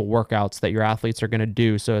actual workouts that your athletes are going to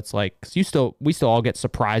do. So it's like, 'cause we still all get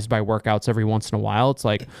surprised by workouts every once in a while. It's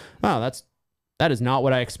like, wow, that is not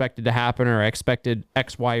what I expected to happen, or I expected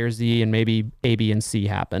X, Y, or Z, and maybe A, B, and C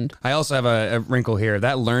happened. I also have a wrinkle here.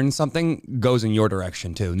 That learn something goes in your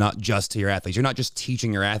direction too, not just to your athletes. You're not just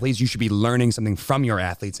teaching your athletes. You should be learning something from your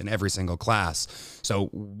athletes in every single class. So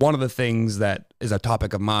one of the things that is a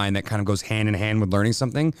topic of mine that kind of goes hand in hand with learning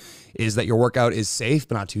something is that your workout is safe,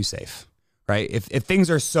 but not too safe. Right? If things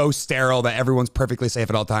are so sterile that everyone's perfectly safe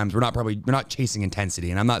at all times, we're not chasing intensity.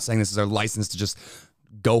 And I'm not saying this is a license to just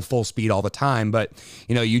go full speed all the time, but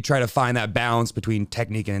you try to find that balance between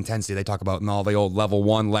technique and intensity they talk about in all the old level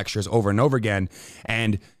 1 lectures over and over again.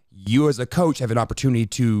 And you as a coach have an opportunity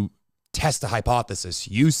to test a hypothesis.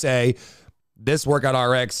 You say, this workout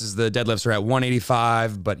RX is the deadlifts are at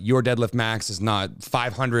 185, but your deadlift max is not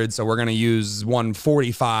 500. So we're going to use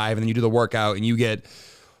 145. And then you do the workout and you get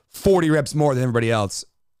 40 reps more than everybody else.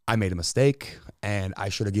 I made a mistake and I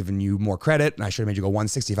should have given you more credit and I should have made you go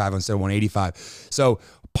 165 instead of 185. So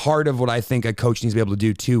part of what I think a coach needs to be able to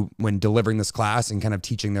do too when delivering this class and kind of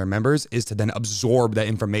teaching their members is to then absorb that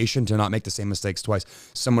information to not make the same mistakes twice.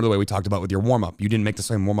 Similar to the way we talked about with your warm-up. You didn't make the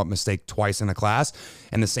same warm-up mistake twice in a class.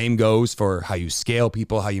 And the same goes for how you scale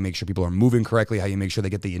people, how you make sure people are moving correctly, how you make sure they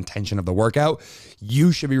get the intention of the workout.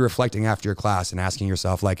 You should be reflecting after your class and asking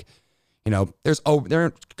yourself, like, you know, there's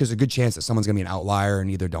a good chance that someone's gonna be an outlier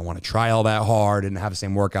and either don't want to try all that hard and have the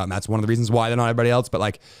same workout. And that's one of the reasons why they're not everybody else. But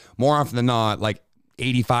like more often than not, like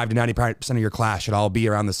 85 to 90% of your class should all be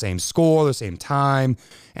around the same score, the same time.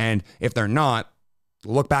 And if they're not,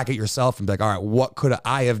 look back at yourself and be like, all right, what could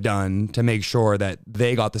I have done to make sure that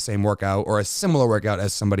they got the same workout or a similar workout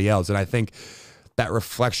as somebody else? And I think that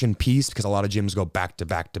reflection piece, because a lot of gyms go back to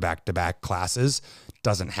back to back to back classes,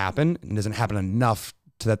 doesn't happen and doesn't happen enough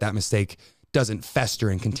so that mistake doesn't fester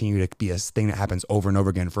and continue to be a thing that happens over and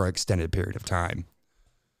over again for an extended period of time.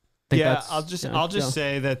 Yeah, I'll just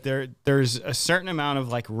say that there's a certain amount of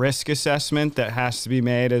like risk assessment that has to be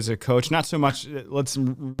made as a coach. Not so much, let's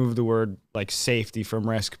remove the word like safety from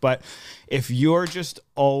risk, but if you're just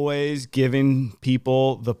always giving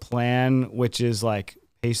people the plan, which is like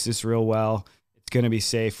pace this real well, it's going to be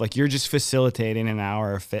safe. Like you're just facilitating an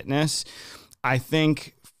hour of fitness. I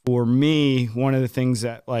think for me, one of the things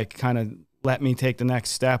that like kind of let me take the next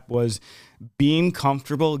step was being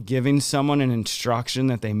comfortable giving someone an instruction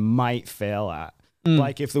that they might fail at.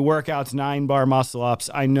 Like if the workout's 9-bar muscle ups,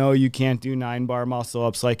 I know you can't do 9-bar muscle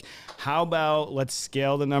ups. Like how about let's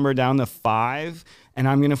scale the number down to 5 and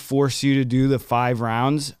I'm going to force you to do the 5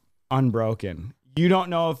 rounds unbroken. You don't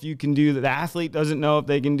know if you can do that. The athlete doesn't know if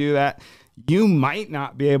they can do that. You might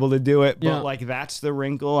not be able to do it, but like that's the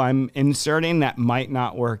wrinkle I'm inserting that might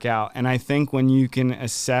not work out. And I think when you can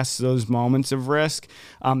assess those moments of risk,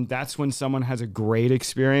 that's when someone has a great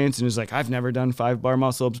experience and is like, I've never done 5-bar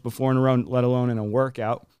muscle ups before in a row, let alone in a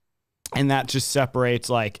workout. And that just separates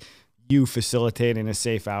like you facilitating a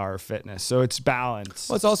safe hour of fitness. So it's balance.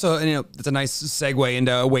 Well, it's also, you know, it's a nice segue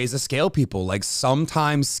into ways to scale people. Like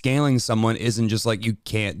sometimes scaling someone isn't just like you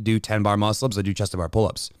can't do 10-bar muscle ups or do chest to bar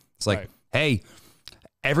pull-ups. It's like, hey,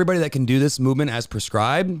 everybody that can do this movement as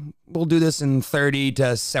prescribed will do this in 30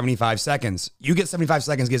 to 75 seconds. You get 75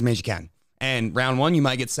 seconds, get as many as you can. And round 1, you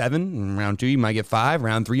might get 7. And round 2, you might get 5.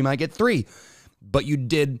 Round 3, you might get 3. But you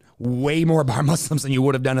did way more bar muscle ups than you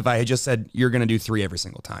would have done if I had just said you're going to do 3 every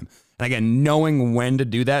single time. And again, knowing when to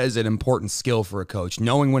do that is an important skill for a coach.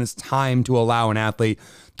 Knowing when it's time to allow an athlete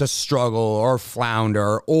to struggle or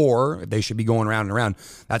flounder, or they should be going around and around.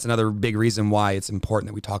 That's another big reason why it's important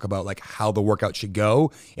that we talk about like how the workout should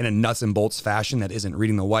go in a nuts and bolts fashion that isn't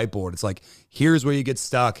reading the whiteboard. It's like, here's where you get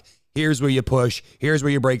stuck. Here's where you push. Here's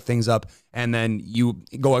where you break things up. And then you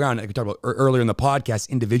go around, like we talked about earlier in the podcast,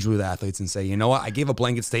 individually with athletes and say, you know what? I gave a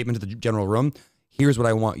blanket statement to the general room. Here's what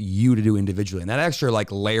I want you to do individually. And that extra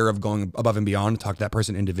like layer of going above and beyond to talk to that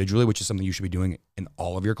person individually, which is something you should be doing in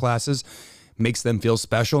all of your classes, makes them feel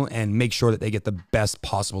special and make sure that they get the best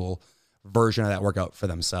possible version of that workout for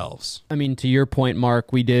themselves. I mean, to your point,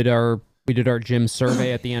 Mark, we did our gym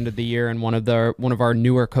survey at the end of the year, and one of our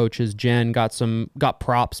newer coaches, Jen, got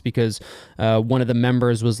props because one of the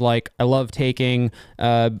members was like, I love taking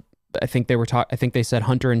I think they said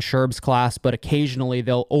Hunter and Sherb's class, but occasionally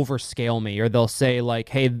they'll overscale me, or they'll say like,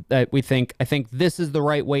 hey, I think this is the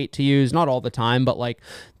right weight to use. Not all the time, but like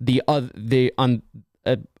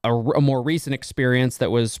a more recent experience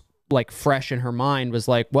that was like fresh in her mind was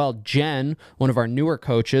like, well, Jen, one of our newer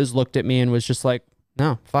coaches, looked at me and was just like,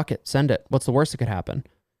 no, fuck it, send it. What's the worst that could happen?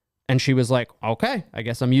 And she was like, okay, I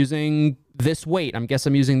guess I'm using this weight. I guess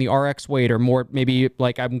I'm using the RX weight, or more, maybe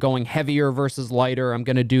like I'm going heavier versus lighter. I'm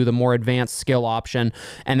going to do the more advanced skill option.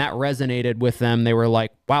 And that resonated with them. They were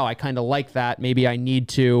like, wow, I kind of like that. Maybe I need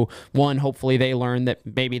to, hopefully they learn that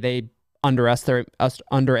maybe they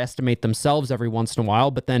underestimate themselves every once in a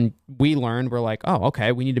while. But then we learned, we're like, oh,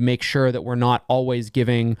 okay, we need to make sure that we're not always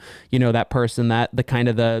giving, that person the kind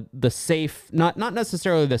of the safe, not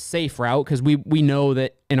necessarily the safe route, because we know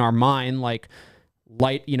that in our mind, like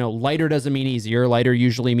lighter doesn't mean easier. Lighter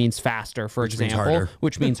usually means faster, for example,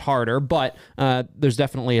 which means harder. But there's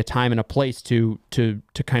definitely a time and a place to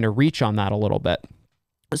kind of reach on that a little bit.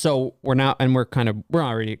 So we're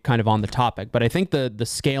already kind of on the topic, but I think the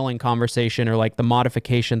scaling conversation, or like the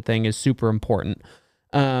modification thing, is super important.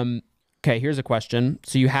 Okay, here's a question.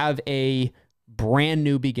 So you have a brand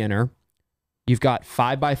new beginner. You've got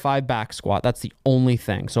 5x5 back squat. That's the only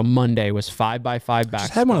thing. So Monday was 5x5 back squat.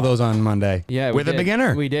 Just had one of those on Monday. Yeah, with a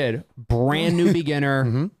beginner. We did. Brand new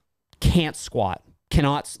beginner. Can't squat.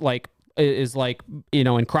 Cannot, like, is like, you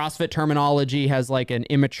know, in CrossFit terminology, has like an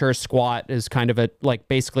immature squat, is kind of a, like,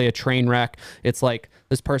 basically a train wreck. It's like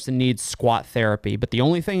this person needs squat therapy, but the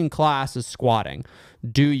only thing in class is squatting.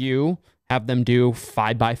 Do you have them do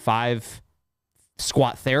 5x5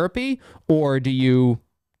 squat therapy, or do you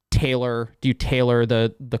tailor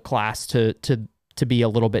the class to be a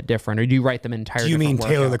little bit different, or do you write them an entire? Do you mean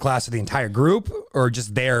tailor workout? the class to the entire group, or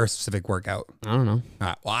just their specific workout? I don't know. All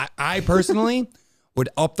right. Well, I personally would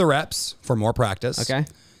up the reps for more practice. Okay.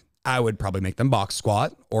 I would probably make them box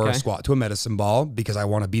squat or Okay. squat to a medicine ball, because I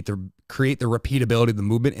want to create the repeatability of the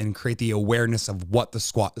movement and create the awareness of what the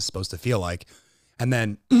squat is supposed to feel like. And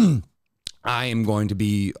then I am going to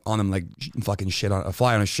be on them like fucking shit on a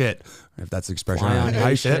fly on a shit, if that's the expression. Fly on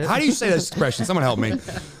a shit. How do you say this expression? Someone help me.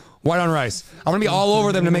 White on rice. I'm gonna be all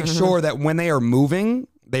over them to make sure that when they are moving,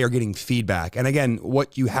 they are getting feedback. And again,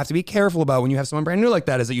 what you have to be careful about when you have someone brand new like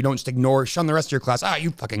that is that you don't just shun the rest of your class.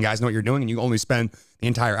 You fucking guys know what you're doing, and you only spend the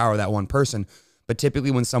entire hour with that one person. But typically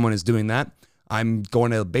when someone is doing that, I'm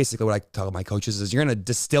going to basically, what I tell my coaches is, you're going to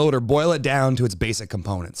distill it or boil it down to its basic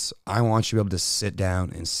components. I want you to be able to sit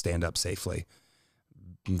down and stand up safely.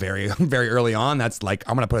 Very, very early on, that's like,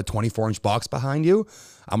 I'm going to put a 24-inch box behind you.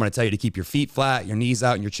 I'm going to tell you to keep your feet flat, your knees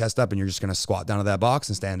out, and your chest up, and you're just going to squat down to that box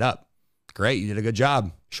and stand up. Great, you did a good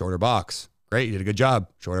job. Shorter box. Great, you did a good job.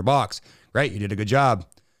 Shorter box. Great, you did a good job.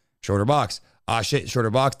 Shorter box. Shit, shorter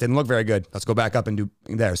box. Didn't look very good. Let's go back up and do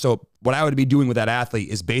there. So what I would be doing with that athlete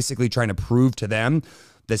is basically trying to prove to them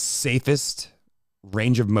the safest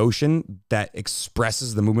range of motion that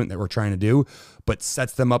expresses the movement that we're trying to do, but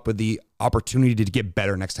sets them up with the opportunity to get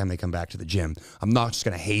better next time they come back to the gym. I'm not just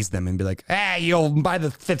going to haze them and be like, you'll by the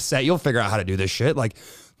 5th set, you'll figure out how to do this shit. Like,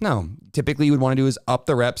 no, typically you would want to do is up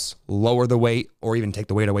the reps, lower the weight, or even take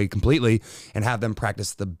the weight away completely, and have them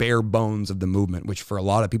practice the bare bones of the movement, which for a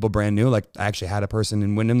lot of people brand new, like I actually had a person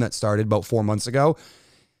in Wyndham that started about 4 months ago.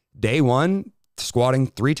 Day one, squatting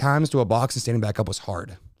 3 times to a box and standing back up was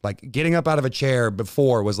hard. Like getting up out of a chair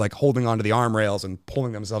before was like holding onto the arm rails and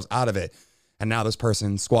pulling themselves out of it. And now this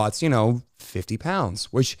person squats, 50 pounds,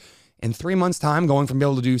 which in 3 months time, going from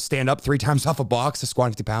being able to do stand up 3 times off a box to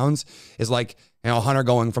squatting 50 pounds is like, Hunter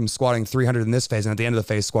going from squatting 300 in this phase and at the end of the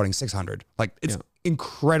phase squatting 600. Like it's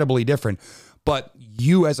incredibly different. But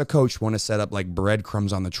you as a coach want to set up like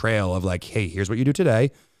breadcrumbs on the trail of like, hey, here's what you do today.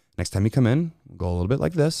 Next time you come in, go a little bit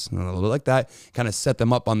like this and a little bit like that, kind of set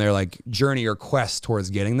them up on their like journey or quest towards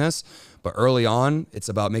getting this. But early on, it's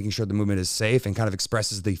about making sure the movement is safe and kind of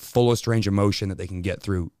expresses the fullest range of motion that they can get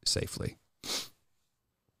through safely.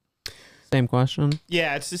 Same question.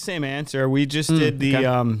 Yeah, it's the same answer. We just did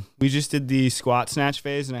the squat snatch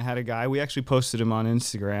phase, and I had a guy. We actually posted him on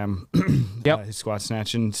Instagram. His squat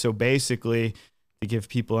snatch, and so basically, to give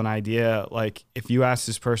people an idea, like if you ask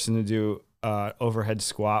this person to do overhead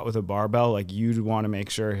squat with a barbell, like you'd want to make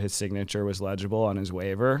sure his signature was legible on his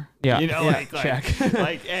waiver. Yeah, check.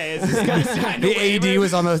 Like, hey, is this guy signed The AD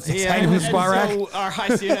was on the side of the squat rack. So our high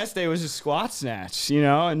CNS day was a squat snatch,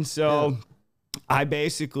 and so. I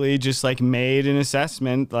basically just like made an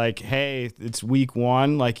assessment like, hey, it's week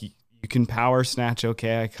 1. Like you can power snatch.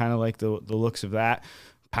 Okay. I kind of like the looks of that.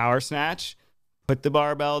 Power snatch, put the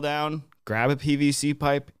barbell down, grab a PVC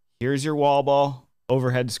pipe. Here's your wall ball,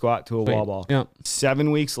 overhead squat to a wall ball. Yeah.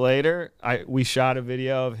 7 weeks later, we shot a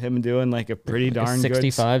video of him doing like a pretty darn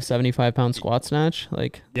 65, 75 pound squat snatch.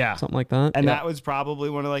 Like something like that. And that was probably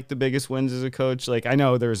one of like the biggest wins as a coach. Like I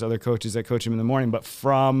know there's other coaches that coach him in the morning, but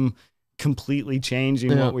from completely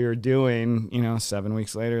changing what we were doing, 7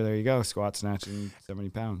 weeks later, there you go, squat snatching 70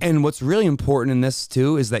 pounds. And what's really important in this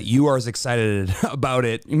too is that you are as excited about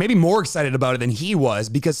it, maybe more excited about it than he was,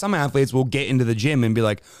 because some athletes will get into the gym and be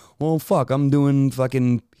like, well, fuck, I'm doing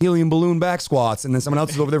fucking helium balloon back squats, and then someone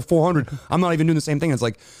else is over there 400. I'm not even doing the same thing. It's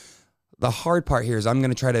like, the hard part here is I'm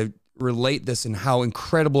going to try to relate this and how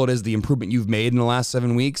incredible it is, the improvement you've made in the last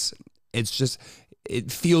 7 weeks. It's just,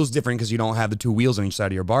 it feels different because you don't have the 2 wheels on each side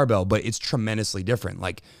of your barbell, but it's tremendously different.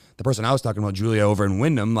 Like the person I was talking about, Julia over in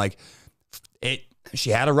Wyndham, like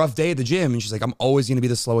she had a rough day at the gym and she's like, I'm always going to be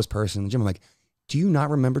the slowest person in the gym. I'm like, do you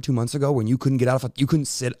not remember 2 months ago when you couldn't you couldn't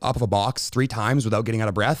sit up of a box 3 times without getting out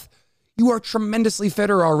of breath? You are tremendously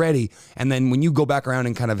fitter already. And then when you go back around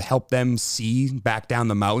and kind of help them see back down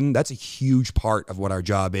the mountain, that's a huge part of what our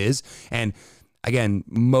job is. And again,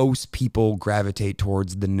 most people gravitate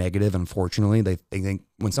towards the negative. Unfortunately, they think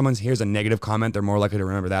when someone hears a negative comment, they're more likely to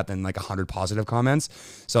remember that than like 100 positive comments.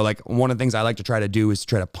 So like one of the things I like to try to do is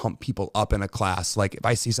try to pump people up in a class. Like if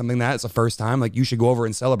I see something that's the first time, like you should go over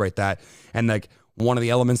and celebrate that. And like one of the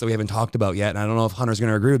elements that we haven't talked about yet, and I don't know if Hunter's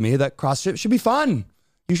going to agree with me, that CrossFit should be fun.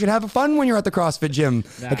 You should have fun when you're at the CrossFit gym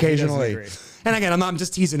occasionally. And again, I'm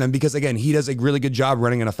just teasing him because again, he does a really good job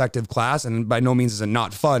running an effective class, and by no means is it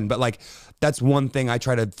not fun, but like that's one thing I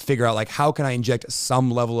try to figure out, like how can I inject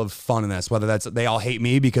some level of fun in this, whether that's they all hate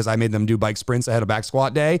me because I made them do bike sprints ahead of back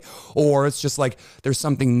squat day, or it's just like there's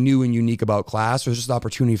something new and unique about class, or there's just an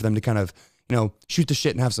opportunity for them to kind of, you know, shoot the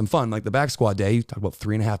shit and have some fun. Like the back squat day, you talk about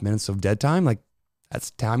 3.5 minutes of dead time. Like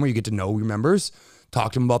that's time where you get to know your members,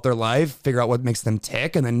 talk to them about their life, figure out what makes them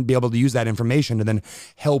tick, and then be able to use that information to then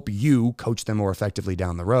help you coach them more effectively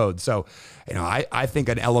down the road. So, you know, I think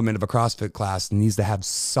an element of a CrossFit class needs to have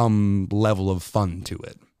some level of fun to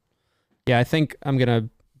it. Yeah, I think I'm going to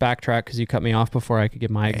backtrack because you cut me off before I could give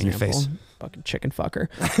my example. In your face. Fucking chicken fucker.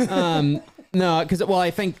 No,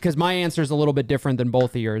 because my answer is a little bit different than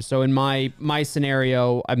both of yours. So in my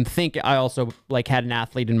scenario, I also like had an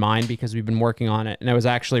athlete in mind because we've been working on it, and I was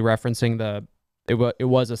actually referencing it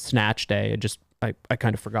was a snatch day. I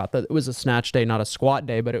kind of forgot that it was a snatch day, not a squat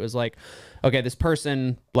day, but it was like, okay, this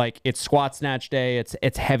person, like it's squat snatch day,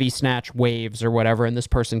 it's heavy snatch waves or whatever, and this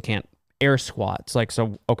person can't air squat. It's like,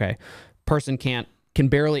 so, okay, person can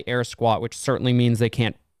barely air squat, which certainly means they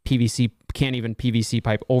can't even PVC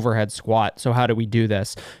pipe overhead squat. So how do we do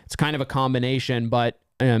this? It's kind of a combination, but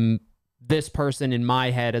this person in my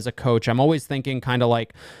head as a coach, I'm always thinking kind of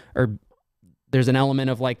like, or there's an element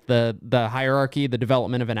of like the hierarchy, the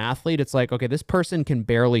development of an athlete. It's like, okay, this person can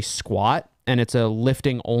barely squat and it's a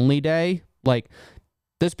lifting only day. Like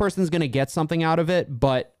this person's going to get something out of it,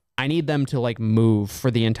 but I need them to like move for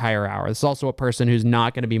the entire hour. This is also a person who's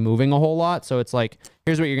not going to be moving a whole lot. So it's like,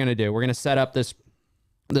 here's what you're going to do. We're going to set up this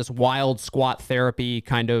wild squat therapy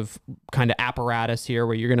kind of apparatus here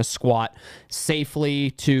where you're going to squat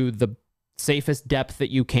safely to the safest depth that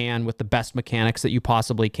you can with the best mechanics that you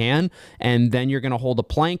possibly can. And then you're going to hold a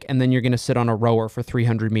plank, and then you're going to sit on a rower for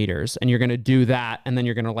 300 meters, and you're going to do that. And then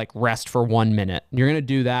you're going to like rest for 1 minute. You're going to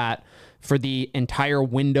do that for the entire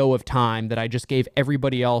window of time that I just gave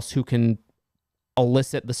everybody else who can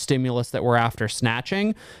elicit the stimulus that we're after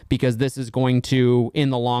snatching, because this is going to, in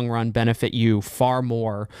the long run, benefit you far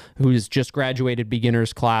more, who's just graduated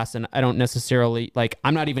beginners class. And I don't necessarily, like,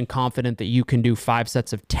 I'm not even confident that you can do 5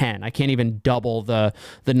 sets of 10. I can't even double the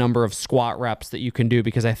number of squat reps that you can do,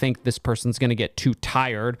 because I think this person's going to get too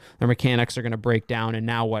tired. Their mechanics are going to break down. And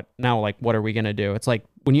now what are we going to do? It's like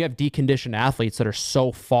when you have deconditioned athletes that are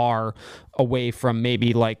so far away from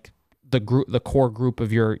maybe like the core group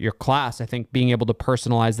of your class, I think being able to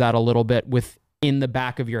personalize that a little bit within the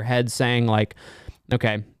back of your head, saying like,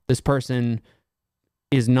 okay, this person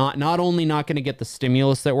is not only not going to get the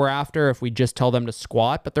stimulus that we're after if we just tell them to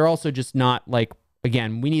squat, but they're also just not like,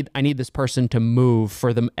 again, I need this person to move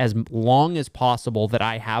for them as long as possible that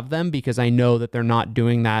I have them, because I know that they're not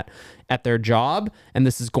doing that at their job. And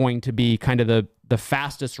this is going to be kind of the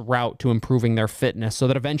fastest route to improving their fitness so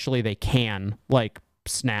that eventually they can like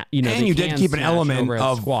snatch, and you did keep an element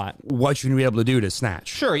of squat. What you can be able to do to snatch.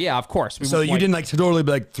 Sure, yeah, of course. So you didn't like totally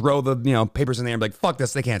be like throw the papers in there and be like, fuck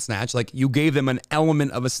this, they can't snatch. Like you gave them an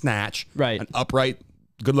element of a snatch, right? An upright,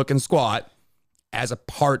 good looking squat as a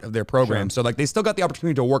part of their program. Sure. So like they still got the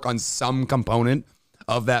opportunity to work on some component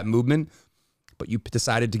of that movement, but you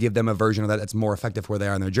decided to give them a version of that that's more effective where they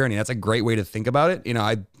are in their journey. That's a great way to think about it.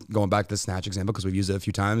 I going back to the snatch example because we've used it a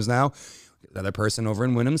few times now. Another person over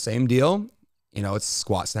in Wyndham, same deal. It's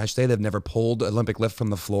squat snatch day. They've never pulled Olympic lift from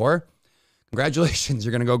the floor. Congratulations.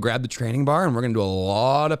 You're going to go grab the training bar, and we're going to do a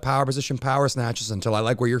lot of power position power snatches until I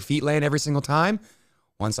like where your feet land every single time.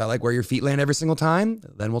 Once I like where your feet land every single time,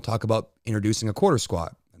 then we'll talk about introducing a quarter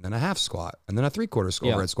squat, and then a half squat, and then a 3/4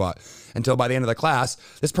 overhead squat, until by the end of the class,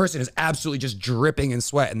 this person is absolutely just dripping in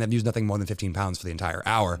sweat, and they've used nothing more than 15 pounds for the entire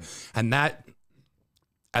hour. And that,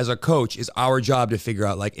 as a coach, is our job to figure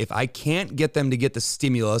out, like, if I can't get them to get the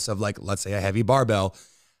stimulus of, like, let's say a heavy barbell,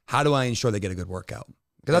 how do I ensure they get a good workout?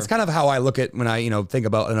 Because that's kind of how I look at when I, think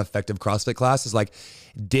about an effective CrossFit class, is like,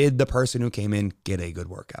 did the person who came in get a good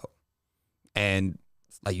workout? And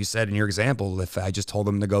like you said in your example, if I just told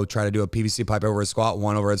them to go try to do a PVC pipe overhead squat,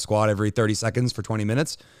 1 overhead squat every 30 seconds for 20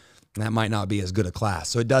 minutes, that might not be as good a class.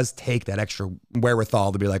 So it does take that extra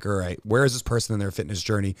wherewithal to be like, all right, where is this person in their fitness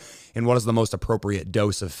journey, and what is the most appropriate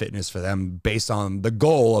dose of fitness for them based on the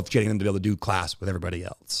goal of getting them to be able to do class with everybody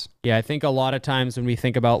else? Yeah, I think a lot of times when we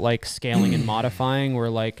think about like scaling and modifying, we're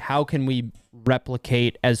like, how can we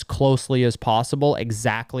replicate as closely as possible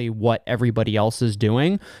exactly what everybody else is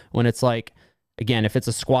doing. When it's like, again, if it's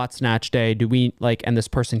a squat snatch day, do we like, and this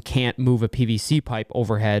person can't move a PVC pipe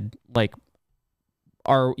overhead, like,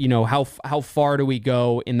 are, you know, how far do we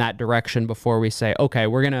go in that direction before we say, okay,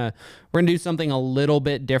 we're gonna do something a little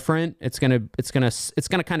bit different. It's gonna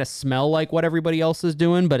kind of smell like what everybody else is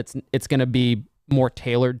doing, but it's gonna be more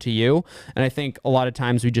tailored to you. And I think a lot of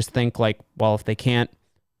times we just think like, well, if they can't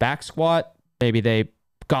back squat, maybe they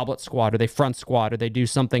goblet squat, or they front squat, or they do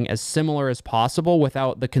something as similar as possible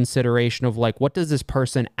without the consideration of like, what does this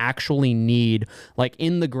person actually need, like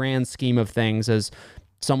in the grand scheme of things, as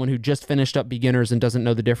someone who just finished up beginners and doesn't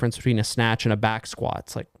know the difference between a snatch and a back squat.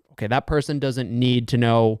 It's like, okay, that person doesn't need to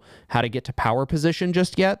know how to get to power position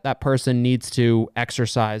just yet. That person needs to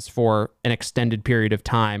exercise for an extended period of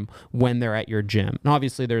time when they're at your gym. And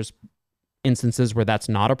obviously there's instances where that's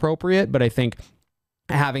not appropriate, but I think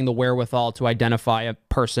having the wherewithal to identify a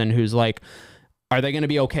person who's like, are they going to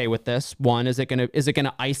be okay with this? One, is it going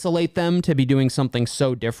to isolate them to be doing something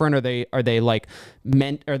so different? Are they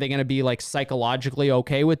going to be like psychologically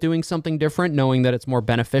okay with doing something different, knowing that it's more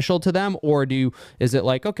beneficial to them? Or is it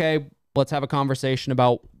like, okay, let's have a conversation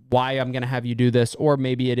about why I'm going to have you do this? Or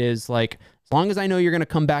maybe it is like, as long as I know you're going to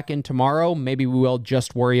come back in tomorrow, maybe we will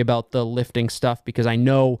just worry about the lifting stuff, because I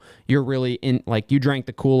know you're really in, like, you drank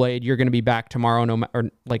the Kool-Aid, you're going to be back tomorrow no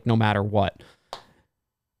matter what.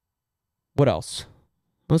 What else?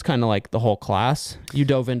 It was kind of like the whole class. You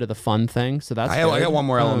dove into the fun thing, so that's I got one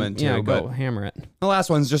more element too. Yeah, but go hammer it. the last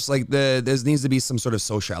one's just like there needs to be some sort of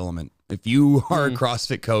social element. If you are a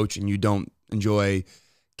CrossFit coach and you don't enjoy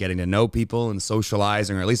getting to know people and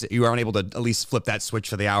socializing, or at least you aren't able to at least flip that switch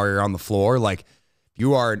for the hour you're on the floor, like if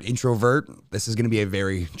you are an introvert, this is going to be a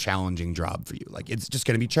very challenging job for you. Like it's just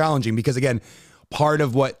going to be challenging because, again, part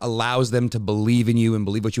of what allows them to believe in you and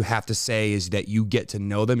believe what you have to say is that you get to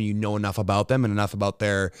know them, you know enough about them and enough about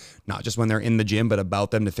their, not just when they're in the gym, but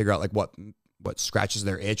about them to figure out like what scratches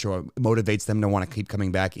their itch or motivates them to want to keep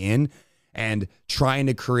coming back in, and trying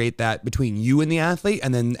to create that between you and the athlete,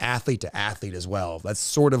 and then athlete to athlete as well. That's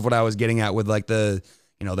sort of what I was getting at with like the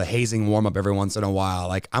hazing warm up every once in a while.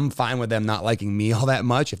 Like I'm fine with them not liking me all that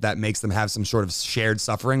much if that makes them have some sort of shared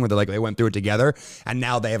suffering where they're like, they went through it together and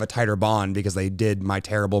now they have a tighter bond because they did my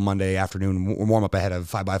terrible Monday afternoon warm up ahead of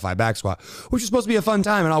 5x5 back squat, which was supposed to be a fun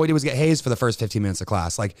time. And all we did was get hazed for the first 15 minutes of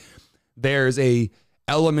class. Like there's a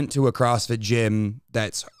element to a CrossFit gym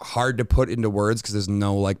that's hard to put into words because there's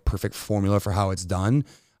no like perfect formula for how it's done.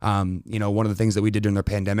 One of the things that we did during the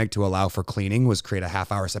pandemic to allow for cleaning was create a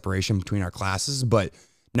half-hour separation between our classes. But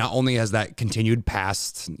not only has that continued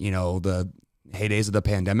past, the heydays of the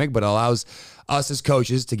pandemic, but it allows us as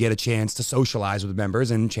coaches to get a chance to socialize with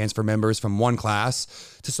members and a chance for members from one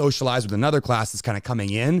class to socialize with another class that's kind of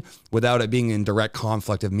coming in without it being in direct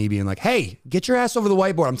conflict of me being like, hey, get your ass over the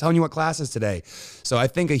whiteboard. I'm telling you what class is today. So I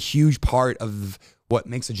think a huge part of what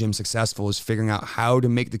makes a gym successful is figuring out how to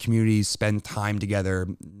make the community spend time together,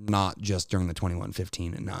 not just during the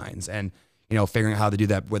 21-15 and 9s. And figuring out how to do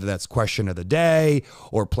that, whether that's question of the day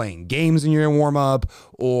or playing games in your warm up,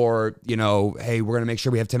 or, hey, we're going to make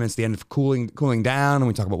sure we have 10 minutes at the end of cooling down. And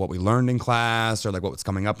we talk about what we learned in class or like what's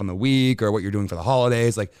coming up in the week or what you're doing for the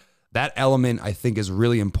holidays. Like that element I think is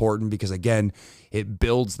really important because again, it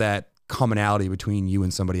builds that commonality between you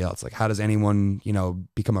and somebody else. Like how does anyone,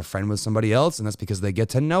 become a friend with somebody else? And that's because they get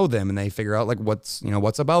to know them and they figure out like what's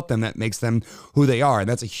about them that makes them who they are. And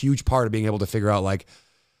that's a huge part of being able to figure out like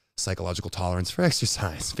psychological tolerance for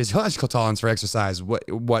exercise, physiological tolerance for exercise,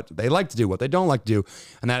 what they like to do, what they don't like to do.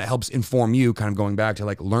 And that helps inform you, kind of going back to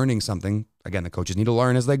like learning something. Again, the coaches need to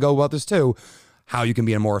learn as they go about this too, how you can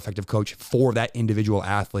be a more effective coach for that individual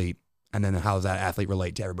athlete. And then how does that athlete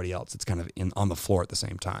relate to everybody else? It's kind of on the floor at the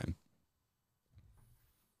same time.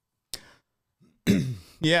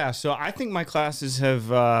 Yeah, so I think my classes have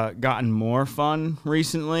gotten more fun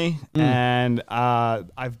recently, and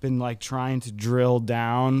I've been like trying to drill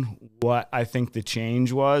down what I think the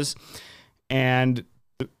change was. And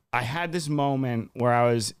I had this moment where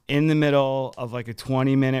I was in the middle of like a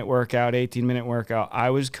 20-minute workout, 18-minute workout.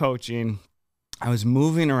 I was coaching, I was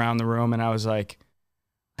moving around the room, and I was like,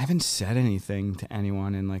 I haven't said anything to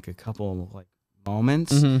anyone in like a couple of like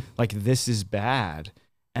moments. Like this is bad.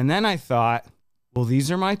 And then I thought, well,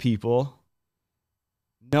 these are my people.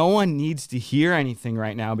 No one needs to hear anything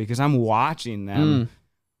right now because I'm watching them.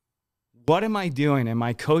 what am I doing? Am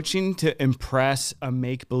I coaching to impress a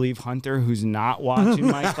make-believe hunter who's not watching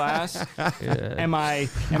my class? Am I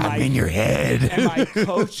in your head? Am I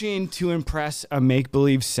coaching to impress a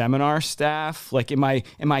make-believe seminar staff? Like, am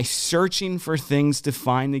I searching for things to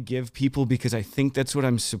find to give people because I think that's what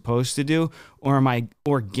I'm supposed to do? Or am I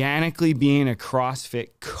organically being a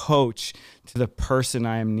CrossFit coach to the person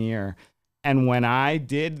I am near? And when I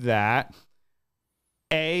did that,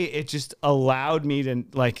 it just allowed me to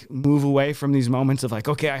like move away from these moments of like,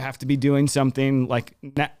 okay, I have to be doing something. Like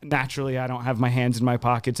naturally, I don't have my hands in my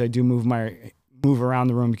pockets. I do move around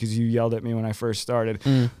the room because you yelled at me when I first started.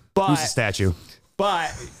 But Who's the statue?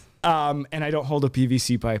 But and I don't hold a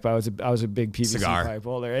PVC pipe. I was a big PVC cigar. pipe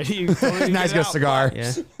holder. You totally Nice get good out. cigar.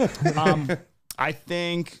 Yeah. I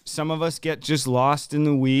think some of us get just lost in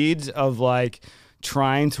the weeds of like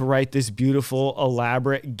trying to write this beautiful,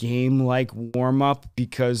 elaborate game-like warm-up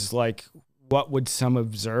because like what would some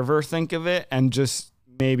observer think of it, and just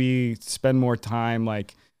maybe spend more time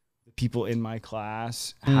like the people in my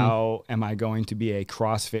class. How am I going to be a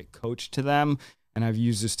CrossFit coach to them? And I've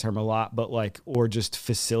used this term a lot, but like, or just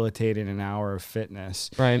facilitating an hour of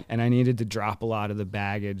fitness. Right. And I needed to drop a lot of the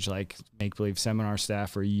baggage, like make-believe seminar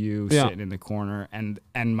staff or you sitting in the corner, and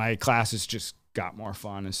my classes just got more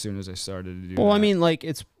fun as soon as I started to do that. Well, I mean, like,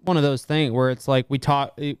 it's one of those things where it's like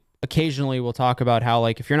occasionally we'll talk about how,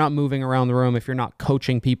 like, if you're not moving around the room, if you're not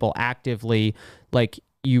coaching people actively, like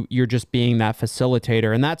you're just being that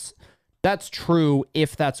facilitator. And that's true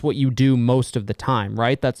if that's what you do most of the time,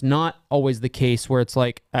 right? That's not always the case where it's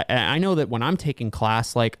like, I know that when I'm taking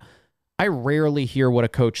class, like, I rarely hear what a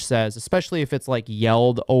coach says, especially if it's like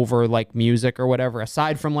yelled over like music or whatever,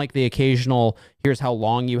 aside from like the occasional, here's how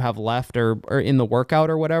long you have left or in the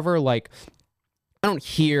workout or whatever. Like, I don't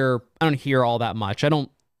hear all that much.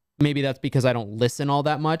 Maybe that's because I don't listen all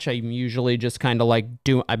that much. I'm usually just kind of like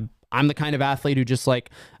I'm the kind of athlete who just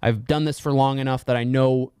like, I've done this for long enough that I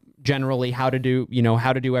know generally how to do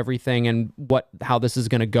everything and how this is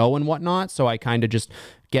going to go and whatnot. So I kind of just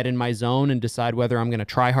get in my zone and decide whether I'm going to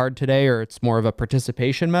try hard today or it's more of a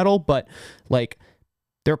participation medal. But like,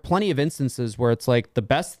 there are plenty of instances where it's like the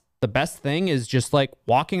best thing is just like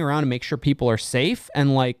walking around and make sure people are safe.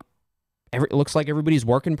 And like, it looks like everybody's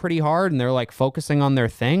working pretty hard and they're like focusing on their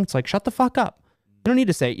thing. It's like, shut the fuck up. You don't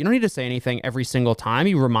need to say anything every single time.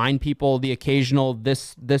 You remind people the occasional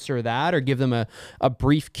this or that, or give them a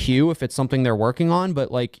brief cue if it's something they're working on.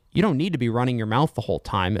 But like, you don't need to be running your mouth the whole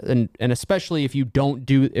time. And especially if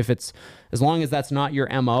it's, as long as that's not your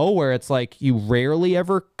MO, where it's like you rarely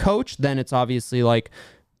ever coach, then it's obviously like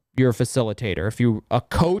you're a facilitator. If you're a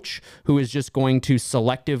coach who is just going to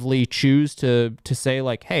selectively choose to say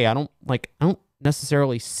like, hey, I don't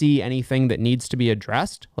necessarily see anything that needs to be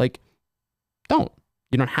addressed, like,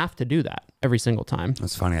 you don't have to do that every single time.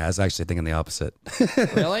 That's funny. I was actually thinking the opposite.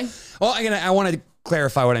 Really? Well, I want to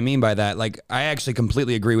clarify what I mean by that. Like, I actually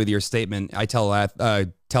completely agree with your statement. I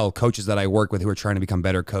tell coaches that I work with who are trying to become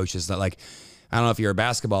better coaches that, like, I don't know if you're a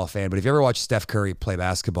basketball fan, but if you ever watch Steph Curry play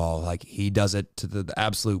basketball, like, he does it to the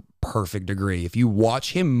absolute perfect degree. If you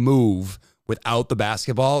watch him move without the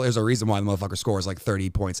basketball, there's a reason why the motherfucker scores like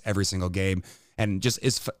 30 points every single game. And just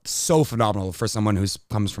is so phenomenal for someone who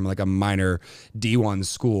comes from like a minor D1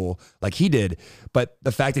 school like he did. But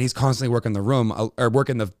the fact that he's constantly working the room or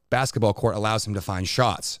working the basketball court allows him to find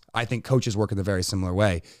shots. I think coaches work in a very similar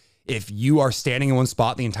way. If you are standing in one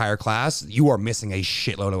spot the entire class, you are missing a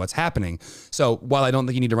shitload of what's happening. So while I don't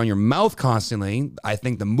think you need to run your mouth constantly, I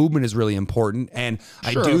think the movement is really important. And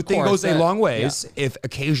Sure, I do think it goes a long ways if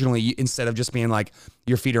occasionally, instead of just being like,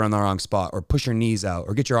 your feet are on the wrong spot, or push your knees out,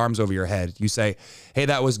 or get your arms over your head, you say, hey,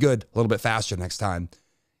 that was good, a little bit faster next time.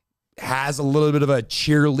 Has a little bit of a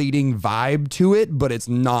cheerleading vibe to it, but it's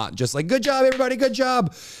not just like, good job, everybody, good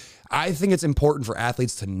job. I think it's important for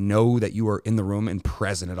athletes to know that you are in the room and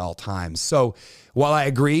present at all times. So while I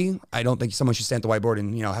agree, I don't think someone should stand at the whiteboard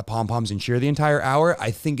and, have pom-poms and cheer the entire hour.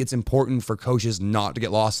 I think it's important for coaches not to get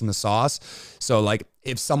lost in the sauce. So like,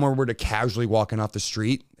 if someone were to casually walk in off the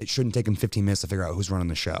street, it shouldn't take them 15 minutes to figure out who's running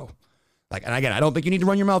the show. Like, and again, I don't think you need to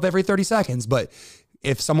run your mouth every 30 seconds, but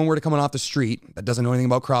if someone were to come in off the street that doesn't know anything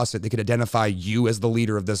about CrossFit, they could identify you as the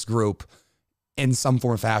leader of this group in some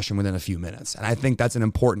form or fashion within a few minutes. And I think that's an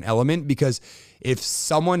important element, because if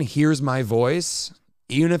someone hears my voice,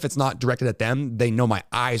 even if it's not directed at them, they know my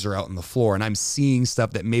eyes are out on the floor and I'm seeing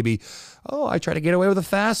stuff that maybe, oh, I try to get away with a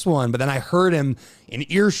fast one, but then I heard him in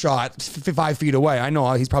earshot 5 feet away. I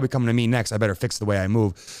know he's probably coming to me next. I better fix the way I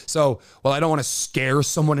move. So while I don't want to scare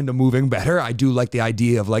someone into moving better, I do like the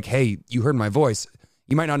idea of like, hey, you heard my voice.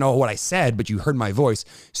 You might not know what I said, but you heard my voice.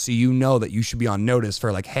 So you know that you should be on notice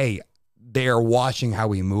for like, hey, they're watching how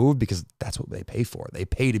we move because that's what they pay for. They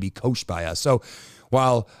pay to be coached by us. So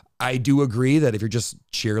while I do agree that if you're just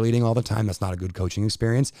cheerleading all the time, that's not a good coaching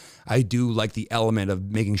experience. I do like the element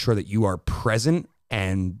of making sure that you are present.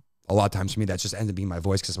 And a lot of times for me, that just ends up being my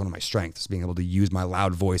voice, because it's one of my strengths, being able to use my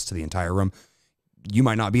loud voice to the entire room. You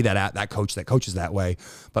might not be that coach that coaches that way,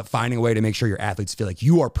 but finding a way to make sure your athletes feel like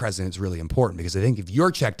you are present is really important, because I think if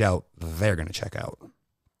you're checked out, they're going to check out.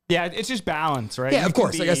 Yeah, it's just balance, right? Yeah, of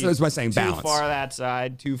course. I guess that's what I'm saying, balance. Too far that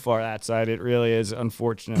side, too far that side. It really is,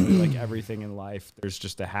 unfortunately, like everything in life, there's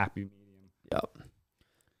just a happy medium. Yep. I'm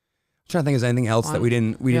trying to think, is there anything else that we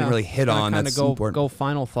didn't really hit on that's important? Go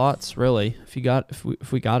final thoughts, really,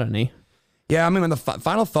 if we got any. Yeah, I mean, the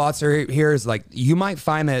final thoughts are here is like, you might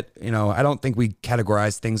find that, I don't think we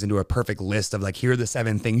categorize things into a perfect list of like, here are the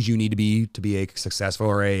 7 things you need to be a successful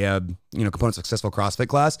or a, component successful CrossFit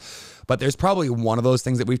class. But there's probably one of those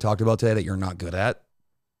things that we've talked about today that you're not good at.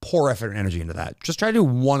 Pour effort and energy into that. Just try to do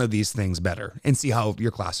one of these things better and see how your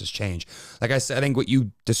classes change. Like I said, I think what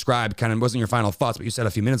you described kind of wasn't your final thoughts, but you said a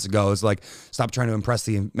few minutes ago is like, stop trying to impress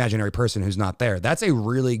the imaginary person who's not there. That's a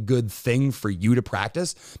really good thing for you to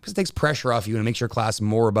practice, because it takes pressure off you and makes your class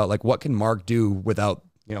more about like, what can Mark do without,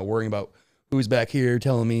 worrying about who's back here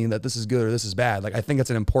telling me that this is good or this is bad. Like, I think it's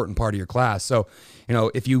an important part of your class. So,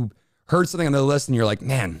 if you heard something on the list and you're like,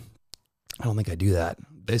 man, I don't think I do that,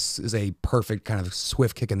 this is a perfect kind of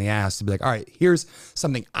swift kick in the ass to be like, all right, here's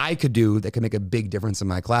something I could do that could make a big difference in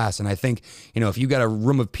my class. And I think, if you got a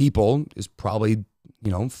room of people, is probably,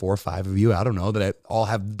 4 or 5 of you, I don't know, that all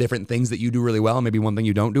have different things that you do really well, maybe one thing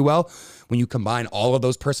you don't do well. When you combine all of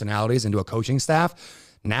those personalities into a coaching staff,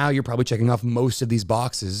 now you're probably checking off most of these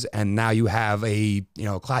boxes. And now you have a,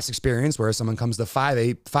 class experience where someone comes to 5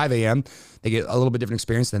 a.m., they get a little bit different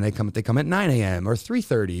experience than they come at 9 a.m. or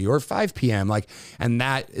 3:30 or 5 p.m. And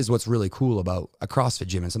that is what's really cool about a CrossFit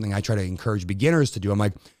gym, and something I try to encourage beginners to do. I'm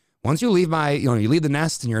like, once you leave you leave the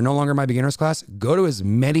nest and you're no longer my beginners class, go to as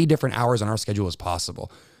many different hours on our schedule as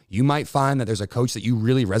possible. You might find that there's a coach that you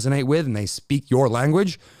really resonate with and they speak your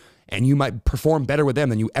language, and you might perform better with them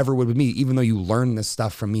than you ever would with me, even though you learned this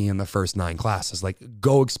stuff from me in the first 9 classes. Like,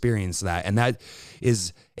 go experience that. And that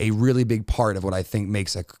is a really big part of what I think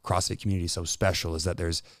makes a CrossFit community so special, is that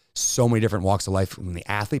there's so many different walks of life from the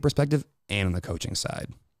athlete perspective and on the coaching side.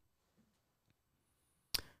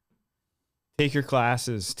 Take your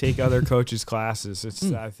classes, take other coaches' classes.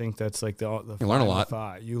 I think that's like the you learn a lot.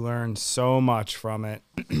 Thought. You learn so much from it.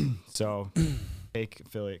 So take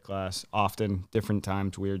affiliate class often, different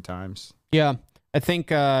times, weird times. Yeah, I think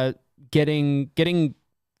getting,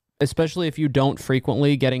 especially if you don't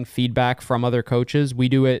frequently, getting feedback from other coaches. We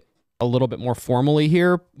do it a little bit more formally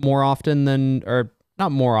here, more often than, or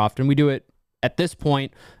not more often. We do it at this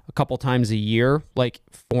point a couple times a year, like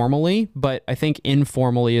formally, but I think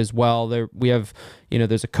informally as well. We have,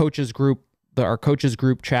 there's a coaches group. Our coaches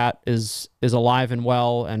group chat is alive and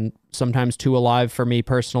well, and sometimes too alive for me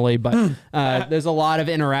personally, but there's a lot of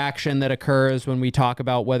interaction that occurs when we talk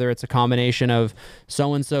about whether it's a combination of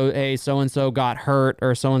so-and-so, hey, so-and-so got hurt,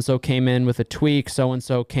 or so-and-so came in with a tweak,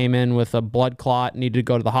 so-and-so came in with a blood clot, needed to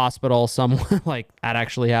go to the hospital, someone like that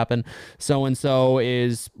actually happened. So-and-so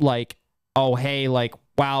is like, oh, hey, like,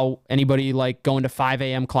 wow, anybody like going to 5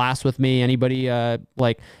 a.m. class with me? Anybody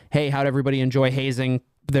like, hey, how'd everybody enjoy hazing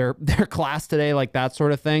their class today? Like, that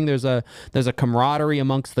sort of thing. There's a camaraderie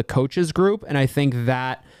amongst the coaches group, and I think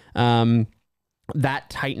that that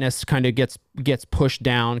tightness kind of gets pushed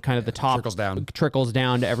down, kind of the top trickles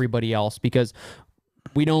down to everybody else, because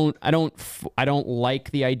I don't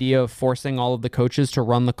like the idea of forcing all of the coaches to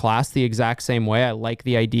run the class the exact same way. I like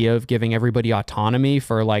the idea of giving everybody autonomy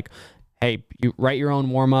for like, hey, you write your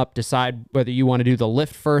own warm-up, decide whether you want to do the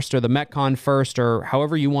lift first or the Metcon first, or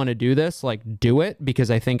however you want to do this, like, do it,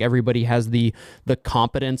 because I think everybody has the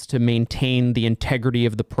competence to maintain the integrity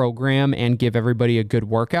of the program and give everybody a good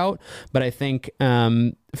workout. But I think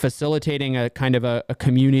facilitating a kind of a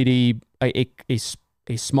community, a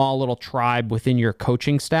small little tribe within your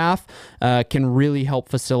coaching staff can really help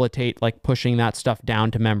facilitate like pushing that stuff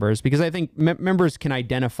down to members, because I think members can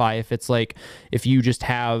identify if it's like, if you just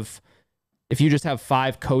have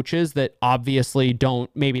 5 coaches that obviously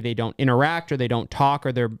maybe they don't interact, or they don't talk,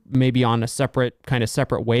 or they're maybe on a separate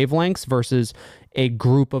wavelengths, versus a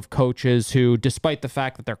group of coaches who, despite the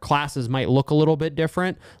fact that their classes might look a little bit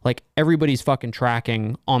different, like, everybody's fucking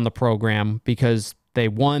tracking on the program, because they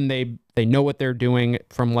know what they're doing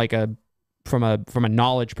from a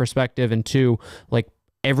knowledge perspective, and 2, like,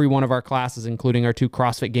 every one of our classes, including our 2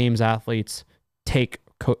 CrossFit Games athletes,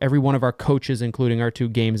 every one of our coaches, including our 2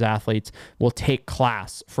 Games athletes, will take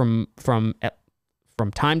class from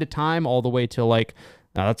time to time, all the way to like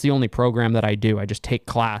That's the only program that I do. I just take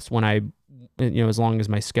class when I, as long as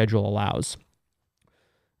my schedule allows.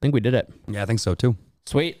 I think we did it. Yeah, I think so too.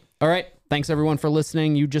 Sweet. All right. Thanks everyone for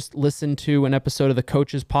listening. You just listened to an episode of the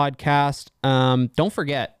Coaches Podcast. Don't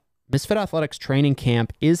forget, Misfit Athletics training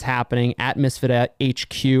camp is happening at Misfit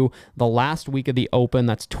HQ the last week of the Open.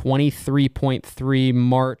 That's 23.3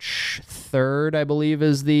 March 3rd, I believe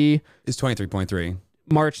is 23.3.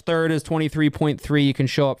 March 3rd is 23.3. You can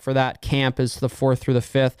show up for that. Camp is the 4th through the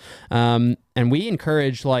 5th. And we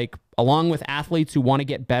encourage, along with athletes who want to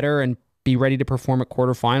get better and be ready to perform at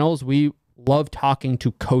quarterfinals, we love talking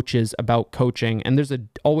to coaches about coaching. And there's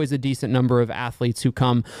always a decent number of athletes who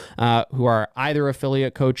come who are either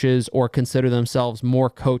affiliate coaches or consider themselves more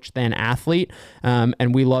coach than athlete.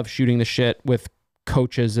 And we love shooting the shit with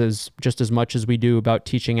coaches just as much as we do about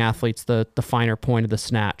teaching athletes the finer point of the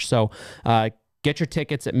snatch. So get your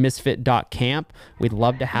tickets at misfit.camp. We'd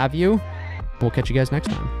love to have you. We'll catch you guys next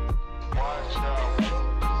time.